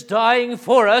 and in his dying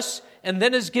for us, and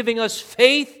then is giving us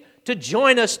faith to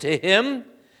join us to him,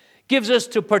 gives us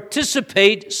to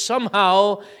participate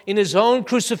somehow in his own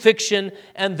crucifixion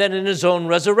and then in his own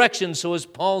resurrection. So as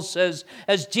Paul says,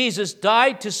 as Jesus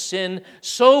died to sin,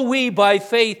 so we by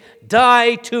faith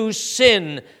die to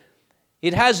sin.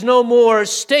 It has no more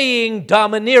staying,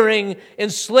 domineering,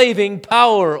 enslaving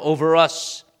power over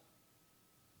us.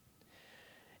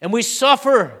 And we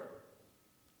suffer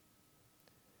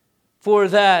for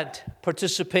that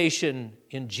participation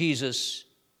in Jesus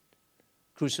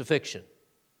crucifixion.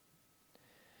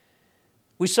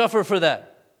 We suffer for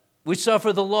that. We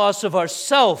suffer the loss of our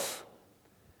self.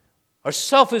 Our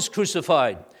self is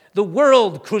crucified. The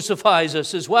world crucifies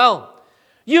us as well.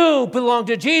 You belong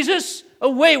to Jesus,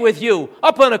 away with you,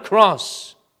 up on a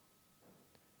cross.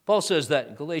 Paul says that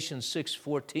in Galatians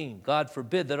 6:14. God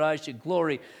forbid that I should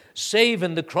glory save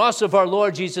in the cross of our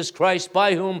Lord Jesus Christ,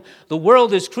 by whom the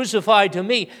world is crucified to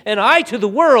me, and I to the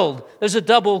world. There's a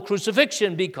double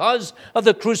crucifixion because of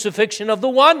the crucifixion of the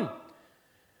one.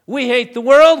 We hate the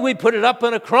world, we put it up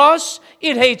on a cross.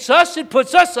 It hates us, it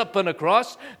puts us up on a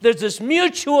cross. There's this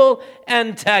mutual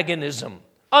antagonism,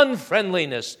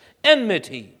 unfriendliness,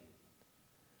 enmity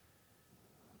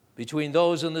between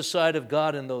those on the side of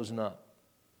God and those not.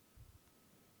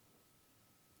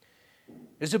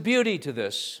 There's a beauty to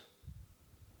this.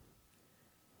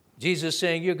 Jesus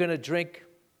saying, you're going to drink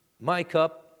my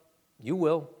cup, you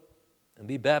will, and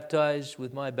be baptized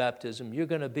with my baptism. You're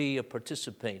going to be a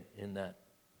participant in that.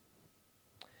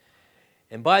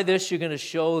 And by this, you're going to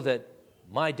show that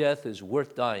my death is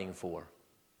worth dying for.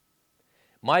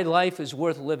 My life is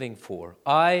worth living for.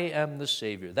 I am the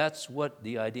Savior. That's what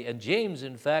the idea. And James,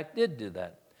 in fact, did do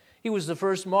that. He was the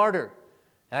first martyr.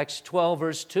 Acts 12,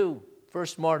 verse 2.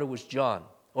 First martyr was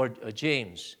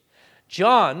James.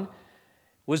 John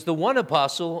was the one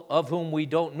apostle of whom we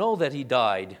don't know that he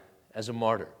died as a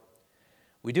martyr.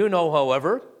 We do know,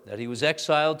 however, that he was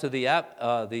exiled to the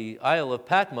Isle of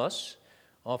Patmos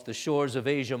off the shores of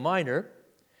Asia Minor,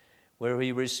 where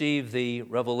he received the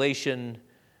revelation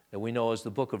that we know as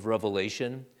the book of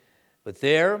Revelation. But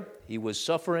there he was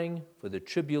suffering for the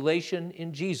tribulation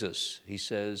in Jesus, he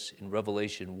says in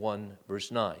Revelation 1,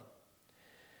 verse 9.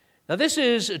 Now this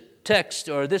is a text,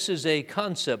 or this is a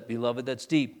concept, beloved, that's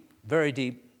deep, very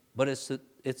deep, but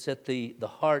it's at the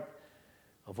heart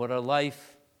of what our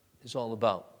life is all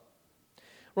about.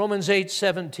 Romans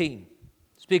 8:17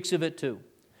 speaks of it too.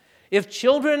 If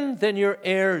children, then you're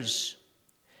heirs,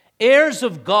 heirs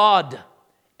of God,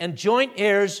 and joint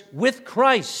heirs with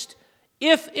Christ,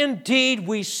 if indeed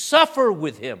we suffer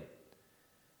with him,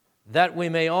 that we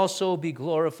may also be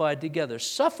glorified together.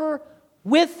 Suffer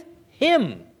with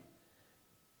him.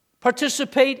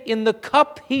 Participate in the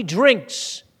cup he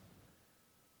drinks,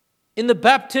 in the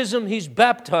baptism he's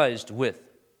baptized with.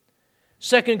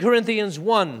 2 Corinthians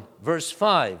 1, verse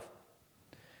 5.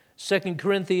 2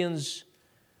 Corinthians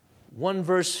 1,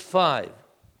 verse 5.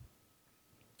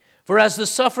 For as the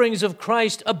sufferings of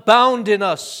Christ abound in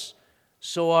us,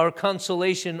 so our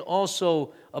consolation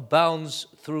also abounds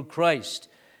through Christ.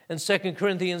 And 2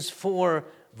 Corinthians 4,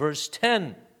 verse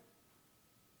 10.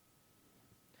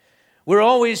 We're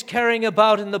always carrying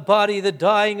about in the body the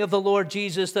dying of the Lord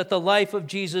Jesus, that the life of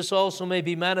Jesus also may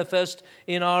be manifest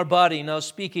in our body. Now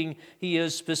speaking, he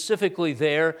is specifically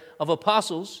there of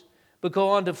apostles, but go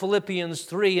on to Philippians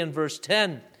 3 and verse 10.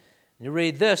 And you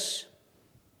read this.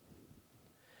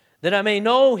 That I may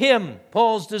know him.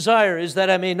 Paul's desire is that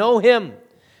I may know him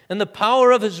and the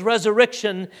power of his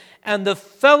resurrection and the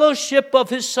fellowship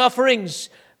of his sufferings,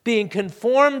 being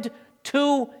conformed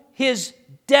to his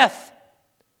death,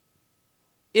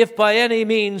 if by any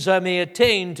means I may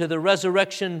attain to the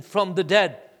resurrection from the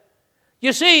dead.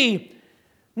 You see,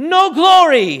 no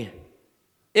glory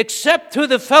except through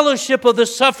the fellowship of the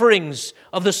sufferings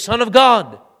of the Son of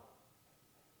God.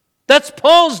 That's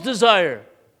Paul's desire.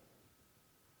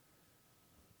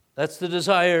 That's the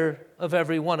desire of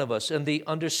every one of us, and the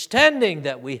understanding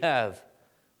that we have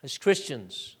as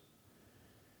Christians.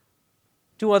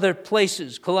 Two other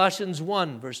places, Colossians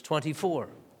 1, verse 24.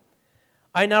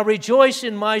 I now rejoice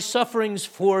in my sufferings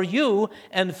for you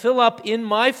and fill up in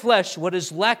my flesh what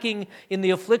is lacking in the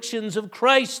afflictions of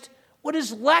Christ. What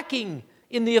is lacking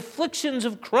in the afflictions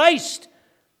of Christ?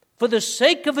 For the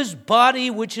sake of his body,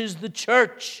 which is the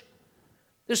church.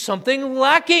 There's something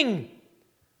lacking.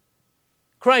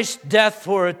 Christ's death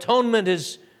for atonement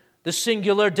is the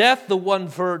singular death, the one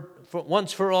for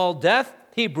once for all death.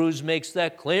 Hebrews makes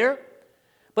that clear.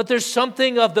 But there's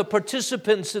something of the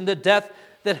participants in the death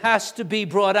that has to be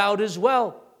brought out as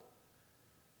well.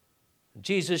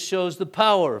 Jesus shows the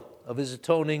power of his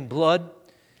atoning blood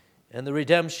and the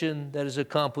redemption that is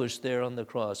accomplished there on the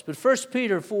cross. But 1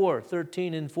 Peter 4,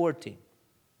 13 and 14.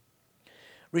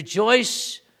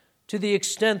 Rejoice to the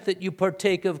extent that you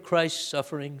partake of Christ's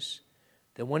sufferings,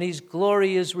 that when his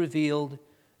glory is revealed,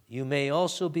 you may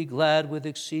also be glad with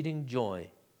exceeding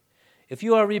joy. If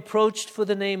you are reproached for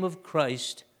the name of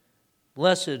Christ,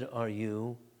 blessed are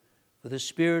you, for the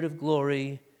Spirit of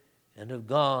glory and of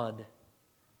God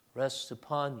rests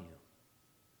upon you.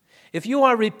 If you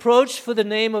are reproached for the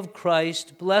name of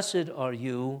Christ, blessed are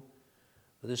you,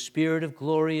 for the Spirit of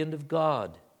glory and of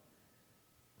God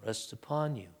rests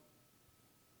upon you.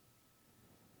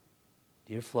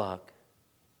 Dear flock,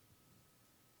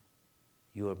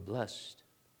 you are blessed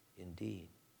indeed.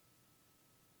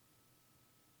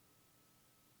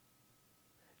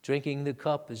 Drinking the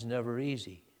cup is never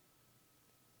easy.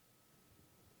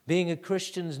 Being a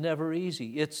Christian is never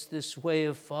easy. It's this way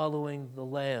of following the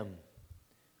Lamb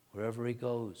wherever he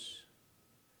goes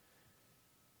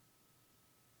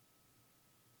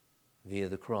via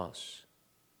the cross.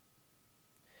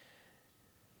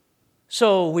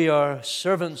 So we are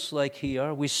servants like he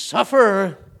are. We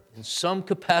suffer in some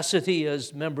capacity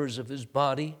as members of his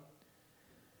body.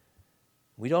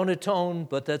 We don't atone,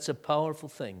 but that's a powerful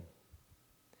thing.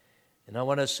 And I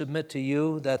want to submit to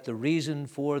you that the reason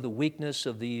for the weakness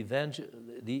of the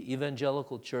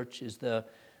evangelical church is the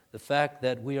fact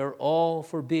that we are all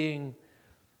for being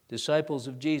disciples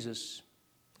of Jesus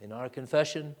in our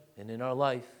confession and in our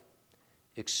life,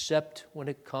 except when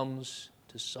it comes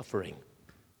to suffering.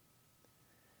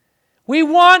 We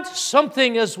want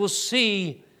something, as we'll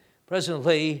see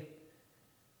presently,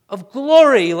 of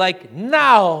glory like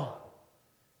now,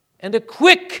 and a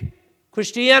quick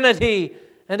Christianity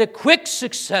and a quick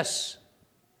success.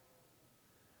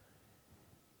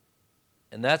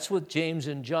 And that's what James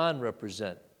and John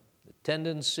represent. The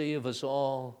tendency of us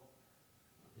all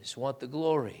is want the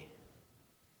glory.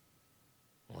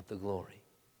 Want the glory.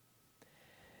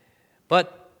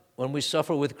 But when we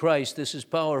suffer with Christ, this is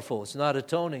powerful. It's not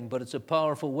atoning, but it's a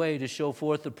powerful way to show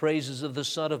forth the praises of the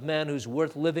Son of Man who's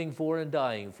worth living for and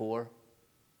dying for.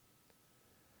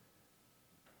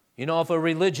 You know, if a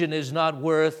religion is not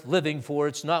worth living for,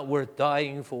 it's not worth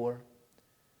dying for.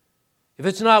 If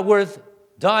it's not worth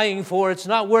dying for, it's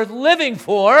not worth living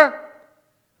for.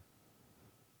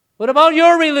 What about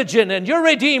your religion and your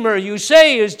Redeemer you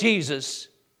say is Jesus?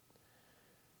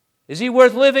 Is he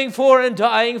worth living for and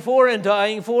dying for and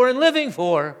dying for and living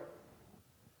for?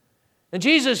 And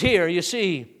Jesus here, you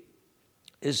see,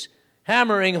 is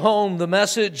hammering home the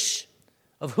message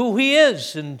of who he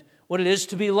is and what it is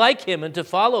to be like him and to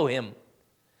follow him.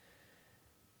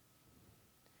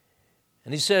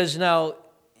 And he says, now,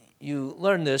 you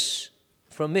learn this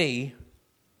from me,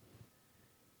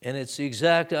 and it's the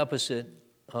exact opposite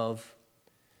of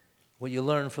what you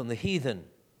learn from the heathen.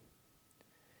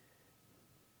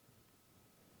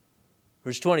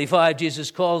 Verse 25,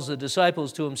 Jesus calls the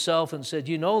disciples to himself and said,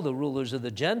 you know the rulers of the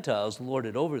Gentiles lord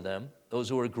it over them. Those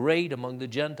who are great among the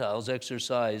Gentiles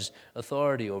exercise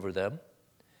authority over them.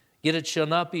 Yet it shall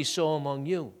not be so among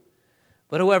you.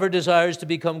 But whoever desires to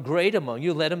become great among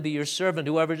you, let him be your servant.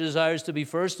 Whoever desires to be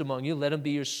first among you, let him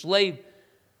be your slave.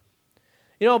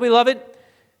 You know, beloved,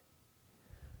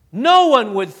 no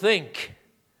one would think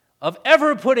of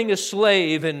ever putting a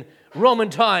slave in Roman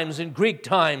times and Greek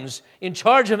times in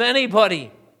charge of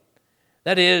anybody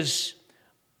that is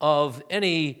of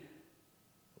any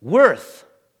worth,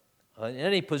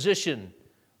 any position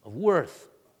of worth.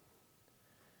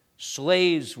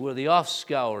 Slaves were the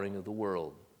offscouring of the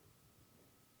world.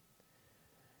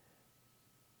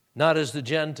 Not as the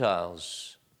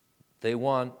Gentiles. They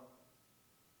want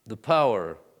the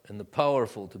power and the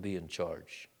powerful to be in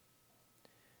charge.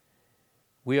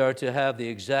 We are to have the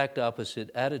exact opposite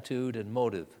attitude and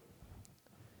motive.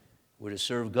 We're to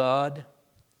serve God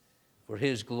for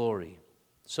his glory.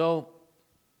 So,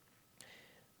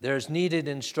 there's needed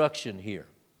instruction here.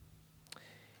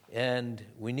 And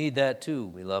we need that too,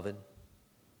 beloved.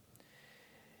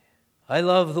 I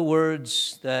love the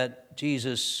words that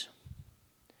Jesus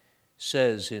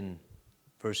says in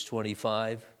verse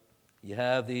 25. You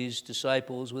have these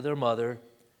disciples with their mother.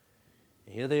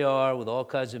 And here they are with all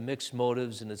kinds of mixed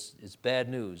motives, and it's bad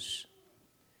news.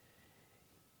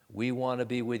 We want to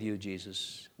be with you,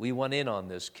 Jesus. We want in on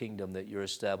this kingdom that you're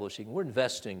establishing. We're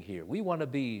investing here. We want to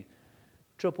be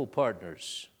triple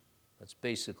partners. That's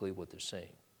basically what they're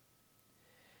saying.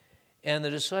 And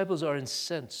the disciples are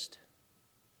incensed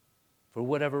for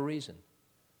whatever reason.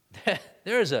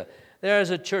 There's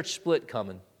a church split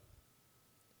coming.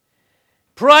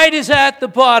 Pride is at the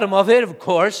bottom of it, of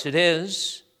course it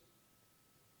is.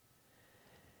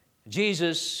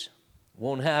 Jesus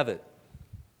won't have it.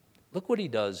 Look what he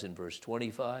does in verse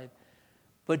 25.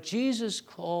 But Jesus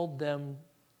called them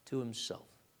to himself.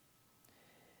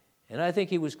 And I think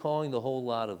he was calling the whole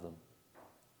lot of them,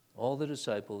 all the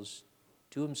disciples,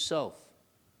 to himself.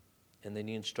 And then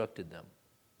he instructed them.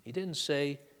 He didn't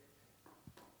say,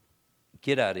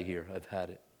 get out of here, I've had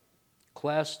it.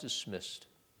 Class dismissed.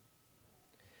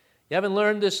 You haven't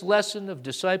learned this lesson of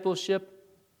discipleship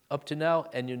up to now,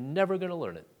 and you're never going to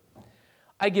learn it.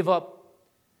 I give up.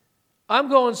 I'm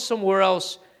going somewhere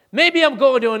else. Maybe I'm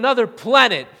going to another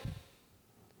planet.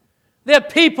 They're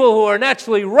people who are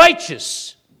naturally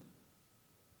righteous.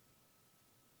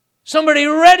 Somebody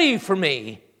ready for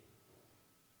me.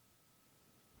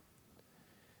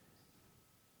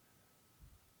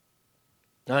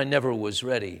 I never was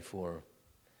ready for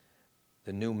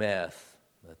the new math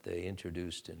that they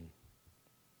introduced in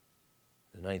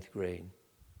the 9th grade.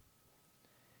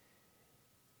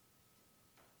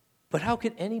 But how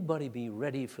could anybody be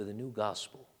ready for the new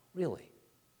gospel? Really?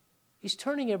 He's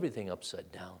turning everything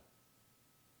upside down.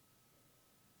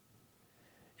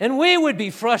 And we would be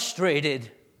frustrated.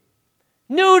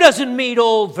 New doesn't meet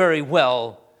old very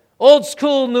well. Old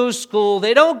school, new school,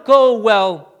 they don't go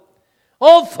well.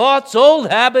 Old thoughts, old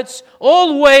habits,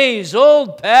 old ways,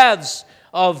 old paths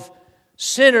of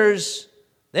sinners,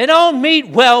 they don't meet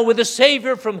well with a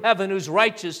Savior from heaven who's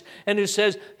righteous and who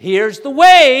says, here's the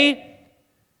way,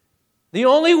 the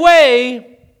only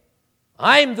way,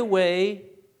 I'm the way,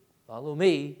 follow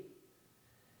me,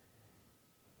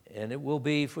 and it will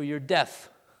be for your death.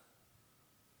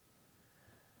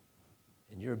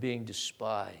 And you're being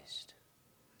despised.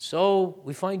 So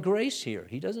we find grace here.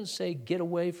 He doesn't say, get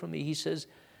away from me. He says,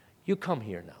 you come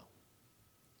here now.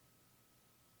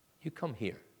 You come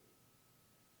here.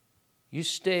 You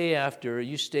stay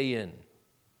in.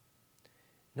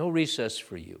 No recess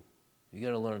for you. You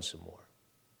got to learn some more.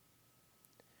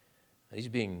 He's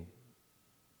being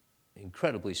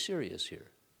incredibly serious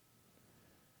here.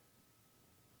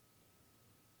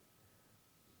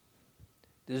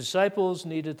 The disciples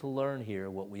needed to learn here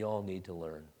what we all need to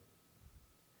learn.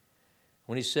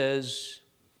 When he says,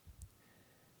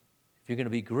 if you're going to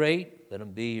be great, let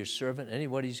him be your servant.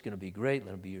 Anybody's going to be great,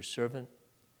 let him be your servant.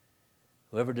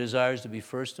 Whoever desires to be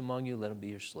first among you, let him be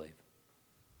your slave.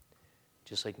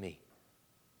 Just like me.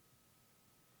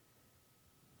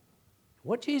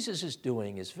 What Jesus is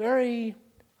doing is very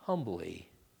humbly,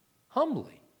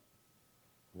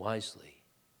 wisely,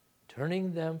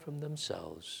 turning them from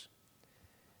themselves.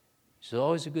 It's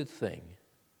always a good thing.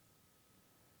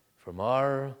 From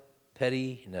our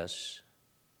pettiness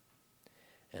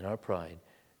and our pride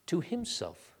to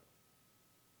himself.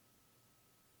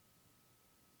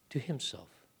 To himself.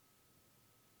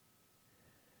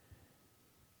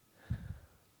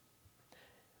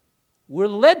 We're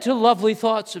led to lovely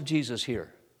thoughts of Jesus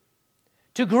here,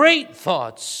 to great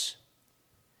thoughts,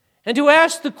 and to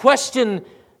ask the question,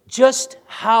 just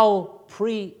how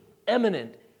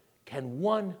preeminent can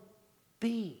one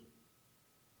be?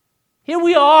 Here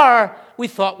we are, we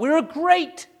thought we were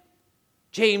great.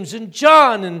 James and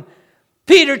John and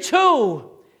Peter too,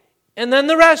 and then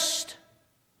the rest.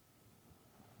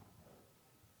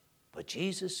 But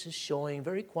Jesus is showing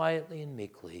very quietly and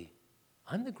meekly,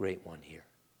 I'm the great one here.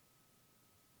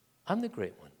 I'm the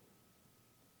great one.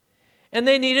 And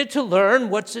they needed to learn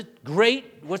what's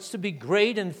to be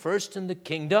great and first in the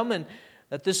kingdom, and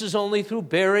that this is only through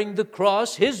bearing the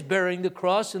cross, his bearing the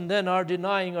cross, and then our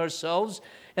denying ourselves,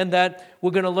 and that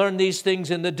we're going to learn these things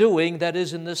in the doing, that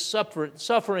is in the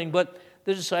suffering. But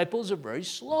the disciples are very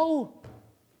slow.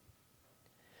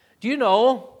 Do you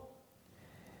know,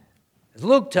 as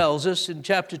Luke tells us in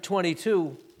chapter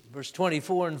 22, verse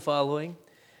 24 and following,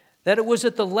 that it was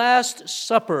at the Last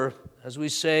Supper, as we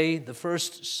say, the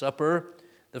first supper,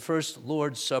 the first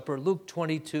Lord's Supper, Luke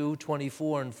 22,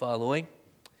 24 and following,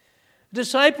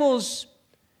 disciples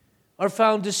are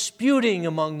found disputing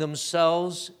among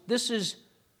themselves. This is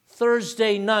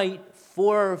Thursday night,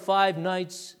 4 or 5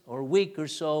 nights or a week or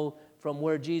so from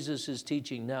where Jesus is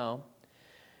teaching now.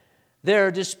 They're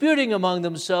disputing among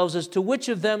themselves as to which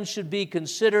of them should be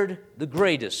considered the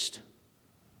greatest.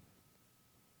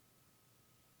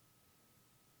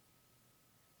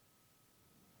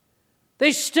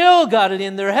 They still got it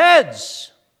in their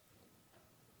heads.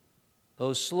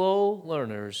 Those slow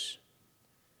learners.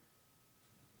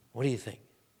 What do you think?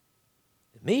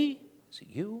 Is it me? Is it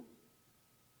you?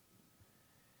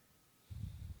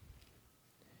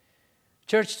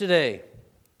 Church today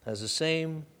has the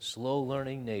same slow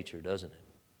learning nature, doesn't it?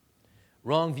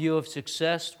 Wrong view of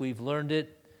success. We've learned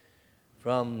it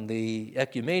from the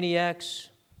ecumeniacs,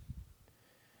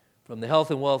 from the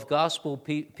health and wealth gospel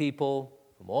people,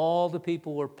 from all the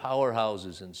people who are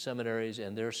powerhouses in seminaries,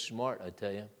 and they're smart, I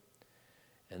tell you.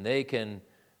 And they can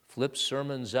flip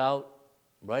sermons out,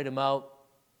 write them out,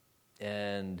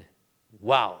 and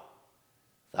wow,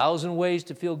 1,000 ways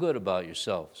to feel good about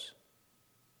yourselves.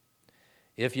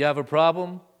 If you have a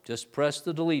problem, just press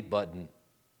the delete button,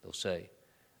 they'll say.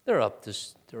 They're up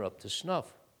to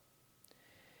snuff.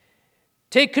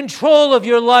 Take control of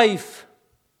your life.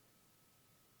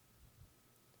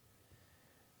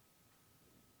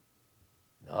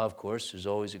 Now, of course, there's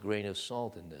always a grain of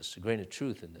salt in this, a grain of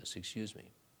truth in this, excuse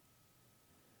me.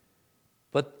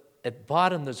 at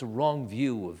bottom, there's a wrong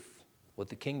view of what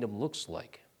the kingdom looks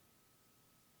like.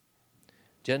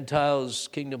 Gentiles'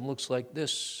 kingdom looks like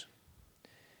this.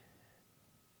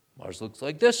 Ours looks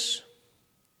like this.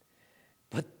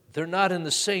 But they're not in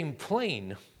the same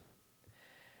plane.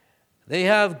 They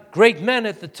have great men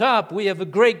at the top. We have a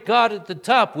great God at the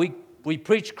top. We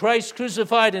preach Christ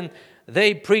crucified, and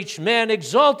they preach man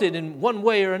exalted in one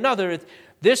way or another.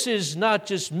 This is not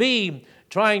just me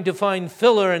trying to find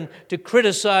filler and to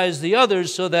criticize the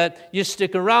others so that you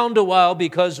stick around a while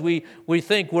because we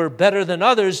think we're better than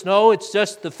others. No, it's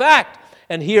just the fact.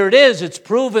 And here it is. It's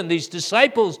proven. These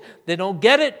disciples, they don't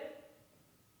get it.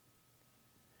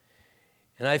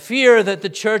 And I fear that the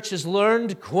church has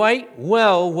learned quite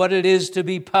well what it is to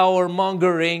be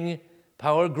power-mongering,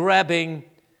 power-grabbing,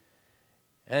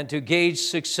 and to gauge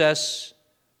success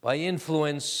by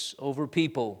influence over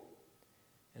people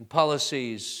and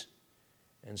policies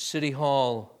and City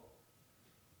Hall.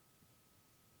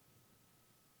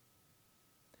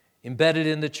 Embedded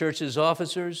in the church's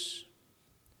officers,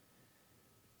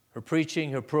 her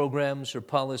preaching, her programs, her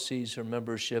policies, her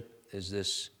membership is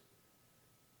this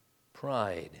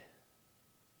pride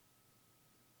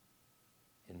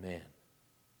in man.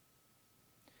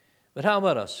 But how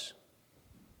about us?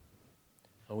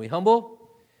 Are we humble?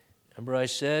 Remember I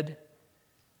said,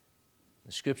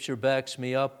 the Scripture backs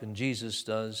me up, and Jesus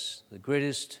does. The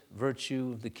greatest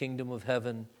virtue of the kingdom of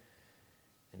heaven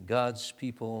and God's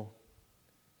people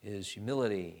is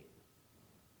humility.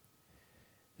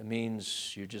 It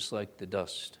means you're just like the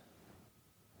dust,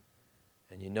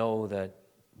 and you know that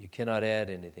you cannot add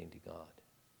anything to God.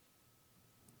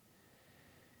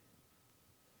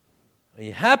 Are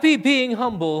you happy being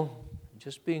humble,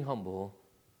 just being humble,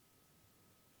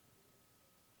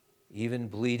 even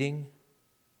bleeding?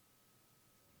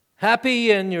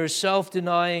 Happy in your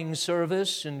self-denying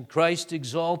service and Christ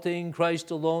exalting,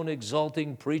 Christ alone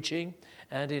exalting preaching,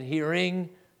 and in hearing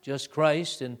just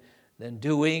Christ and then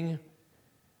doing?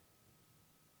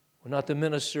 We're not the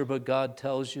minister, but God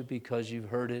tells you because you've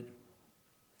heard it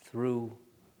through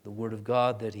the Word of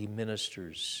God that He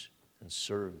ministers and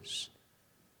serves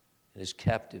and is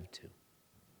captive to.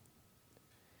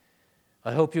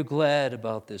 I hope you're glad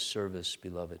about this service,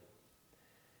 beloved.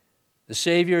 The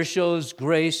Savior shows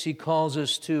grace. He calls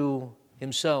us to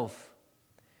Himself.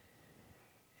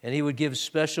 And He would give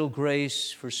special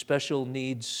grace for special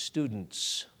needs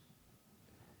students.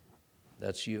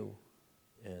 That's you,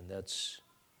 and that's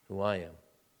who I am.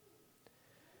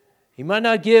 He might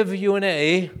not give you an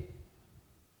A,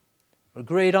 or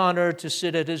great honor to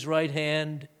sit at His right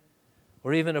hand,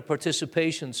 or even a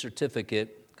participation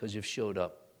certificate because you've showed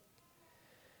up.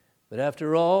 But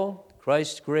after all,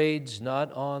 Christ grades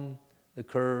not on the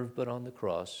curve, but on the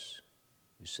cross.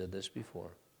 You said this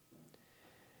before.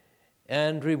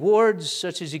 And rewards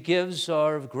such as He gives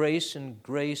are of grace and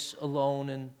grace alone.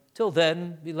 And till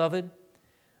then, beloved,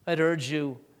 I'd urge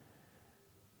you,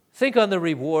 think on the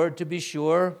reward, to be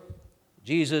sure.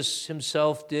 Jesus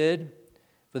Himself did.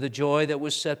 For the joy that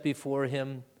was set before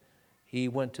Him, He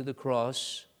went to the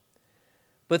cross.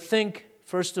 But think,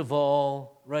 first of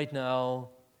all, right now,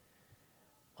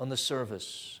 on the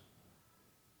service,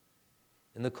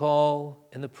 and the call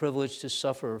and the privilege to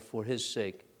suffer for His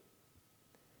sake.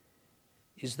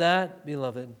 Is that,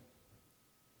 beloved,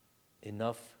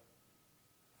 enough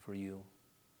for you?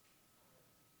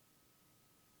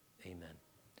 Amen.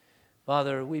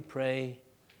 Father, we pray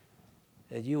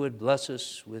that You would bless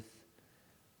us with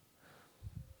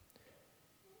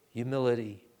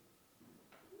humility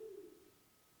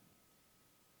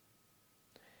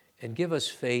and give us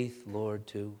faith, Lord,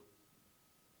 too.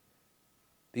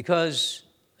 Because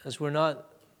as we're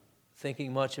not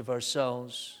thinking much of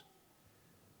ourselves,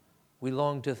 we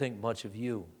long to think much of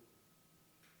You.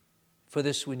 For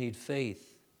this we need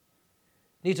faith.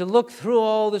 Need to look through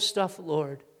all the stuff,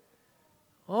 Lord,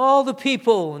 all the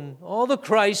people and all the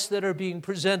Christ that are being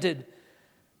presented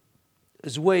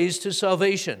as ways to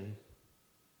salvation,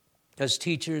 as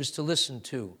teachers to listen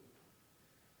to,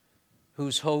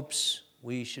 whose hopes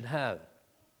we should have.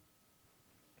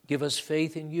 Give us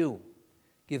faith in You.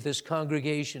 Give this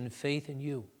congregation faith in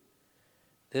You.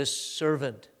 This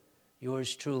servant,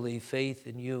 Yours truly, faith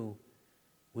in You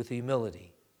with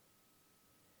humility.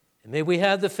 And may we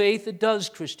have the faith that does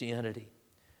Christianity.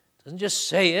 Doesn't just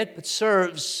say it, but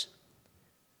serves.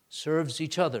 Serves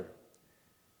each other.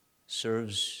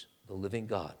 Serves the living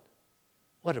God.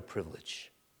 What a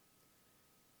privilege.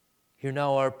 Hear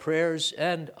now our prayers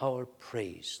and our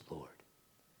praise, Lord.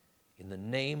 In the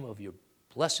name of Your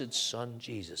blessed Son,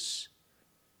 Jesus.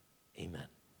 Amen.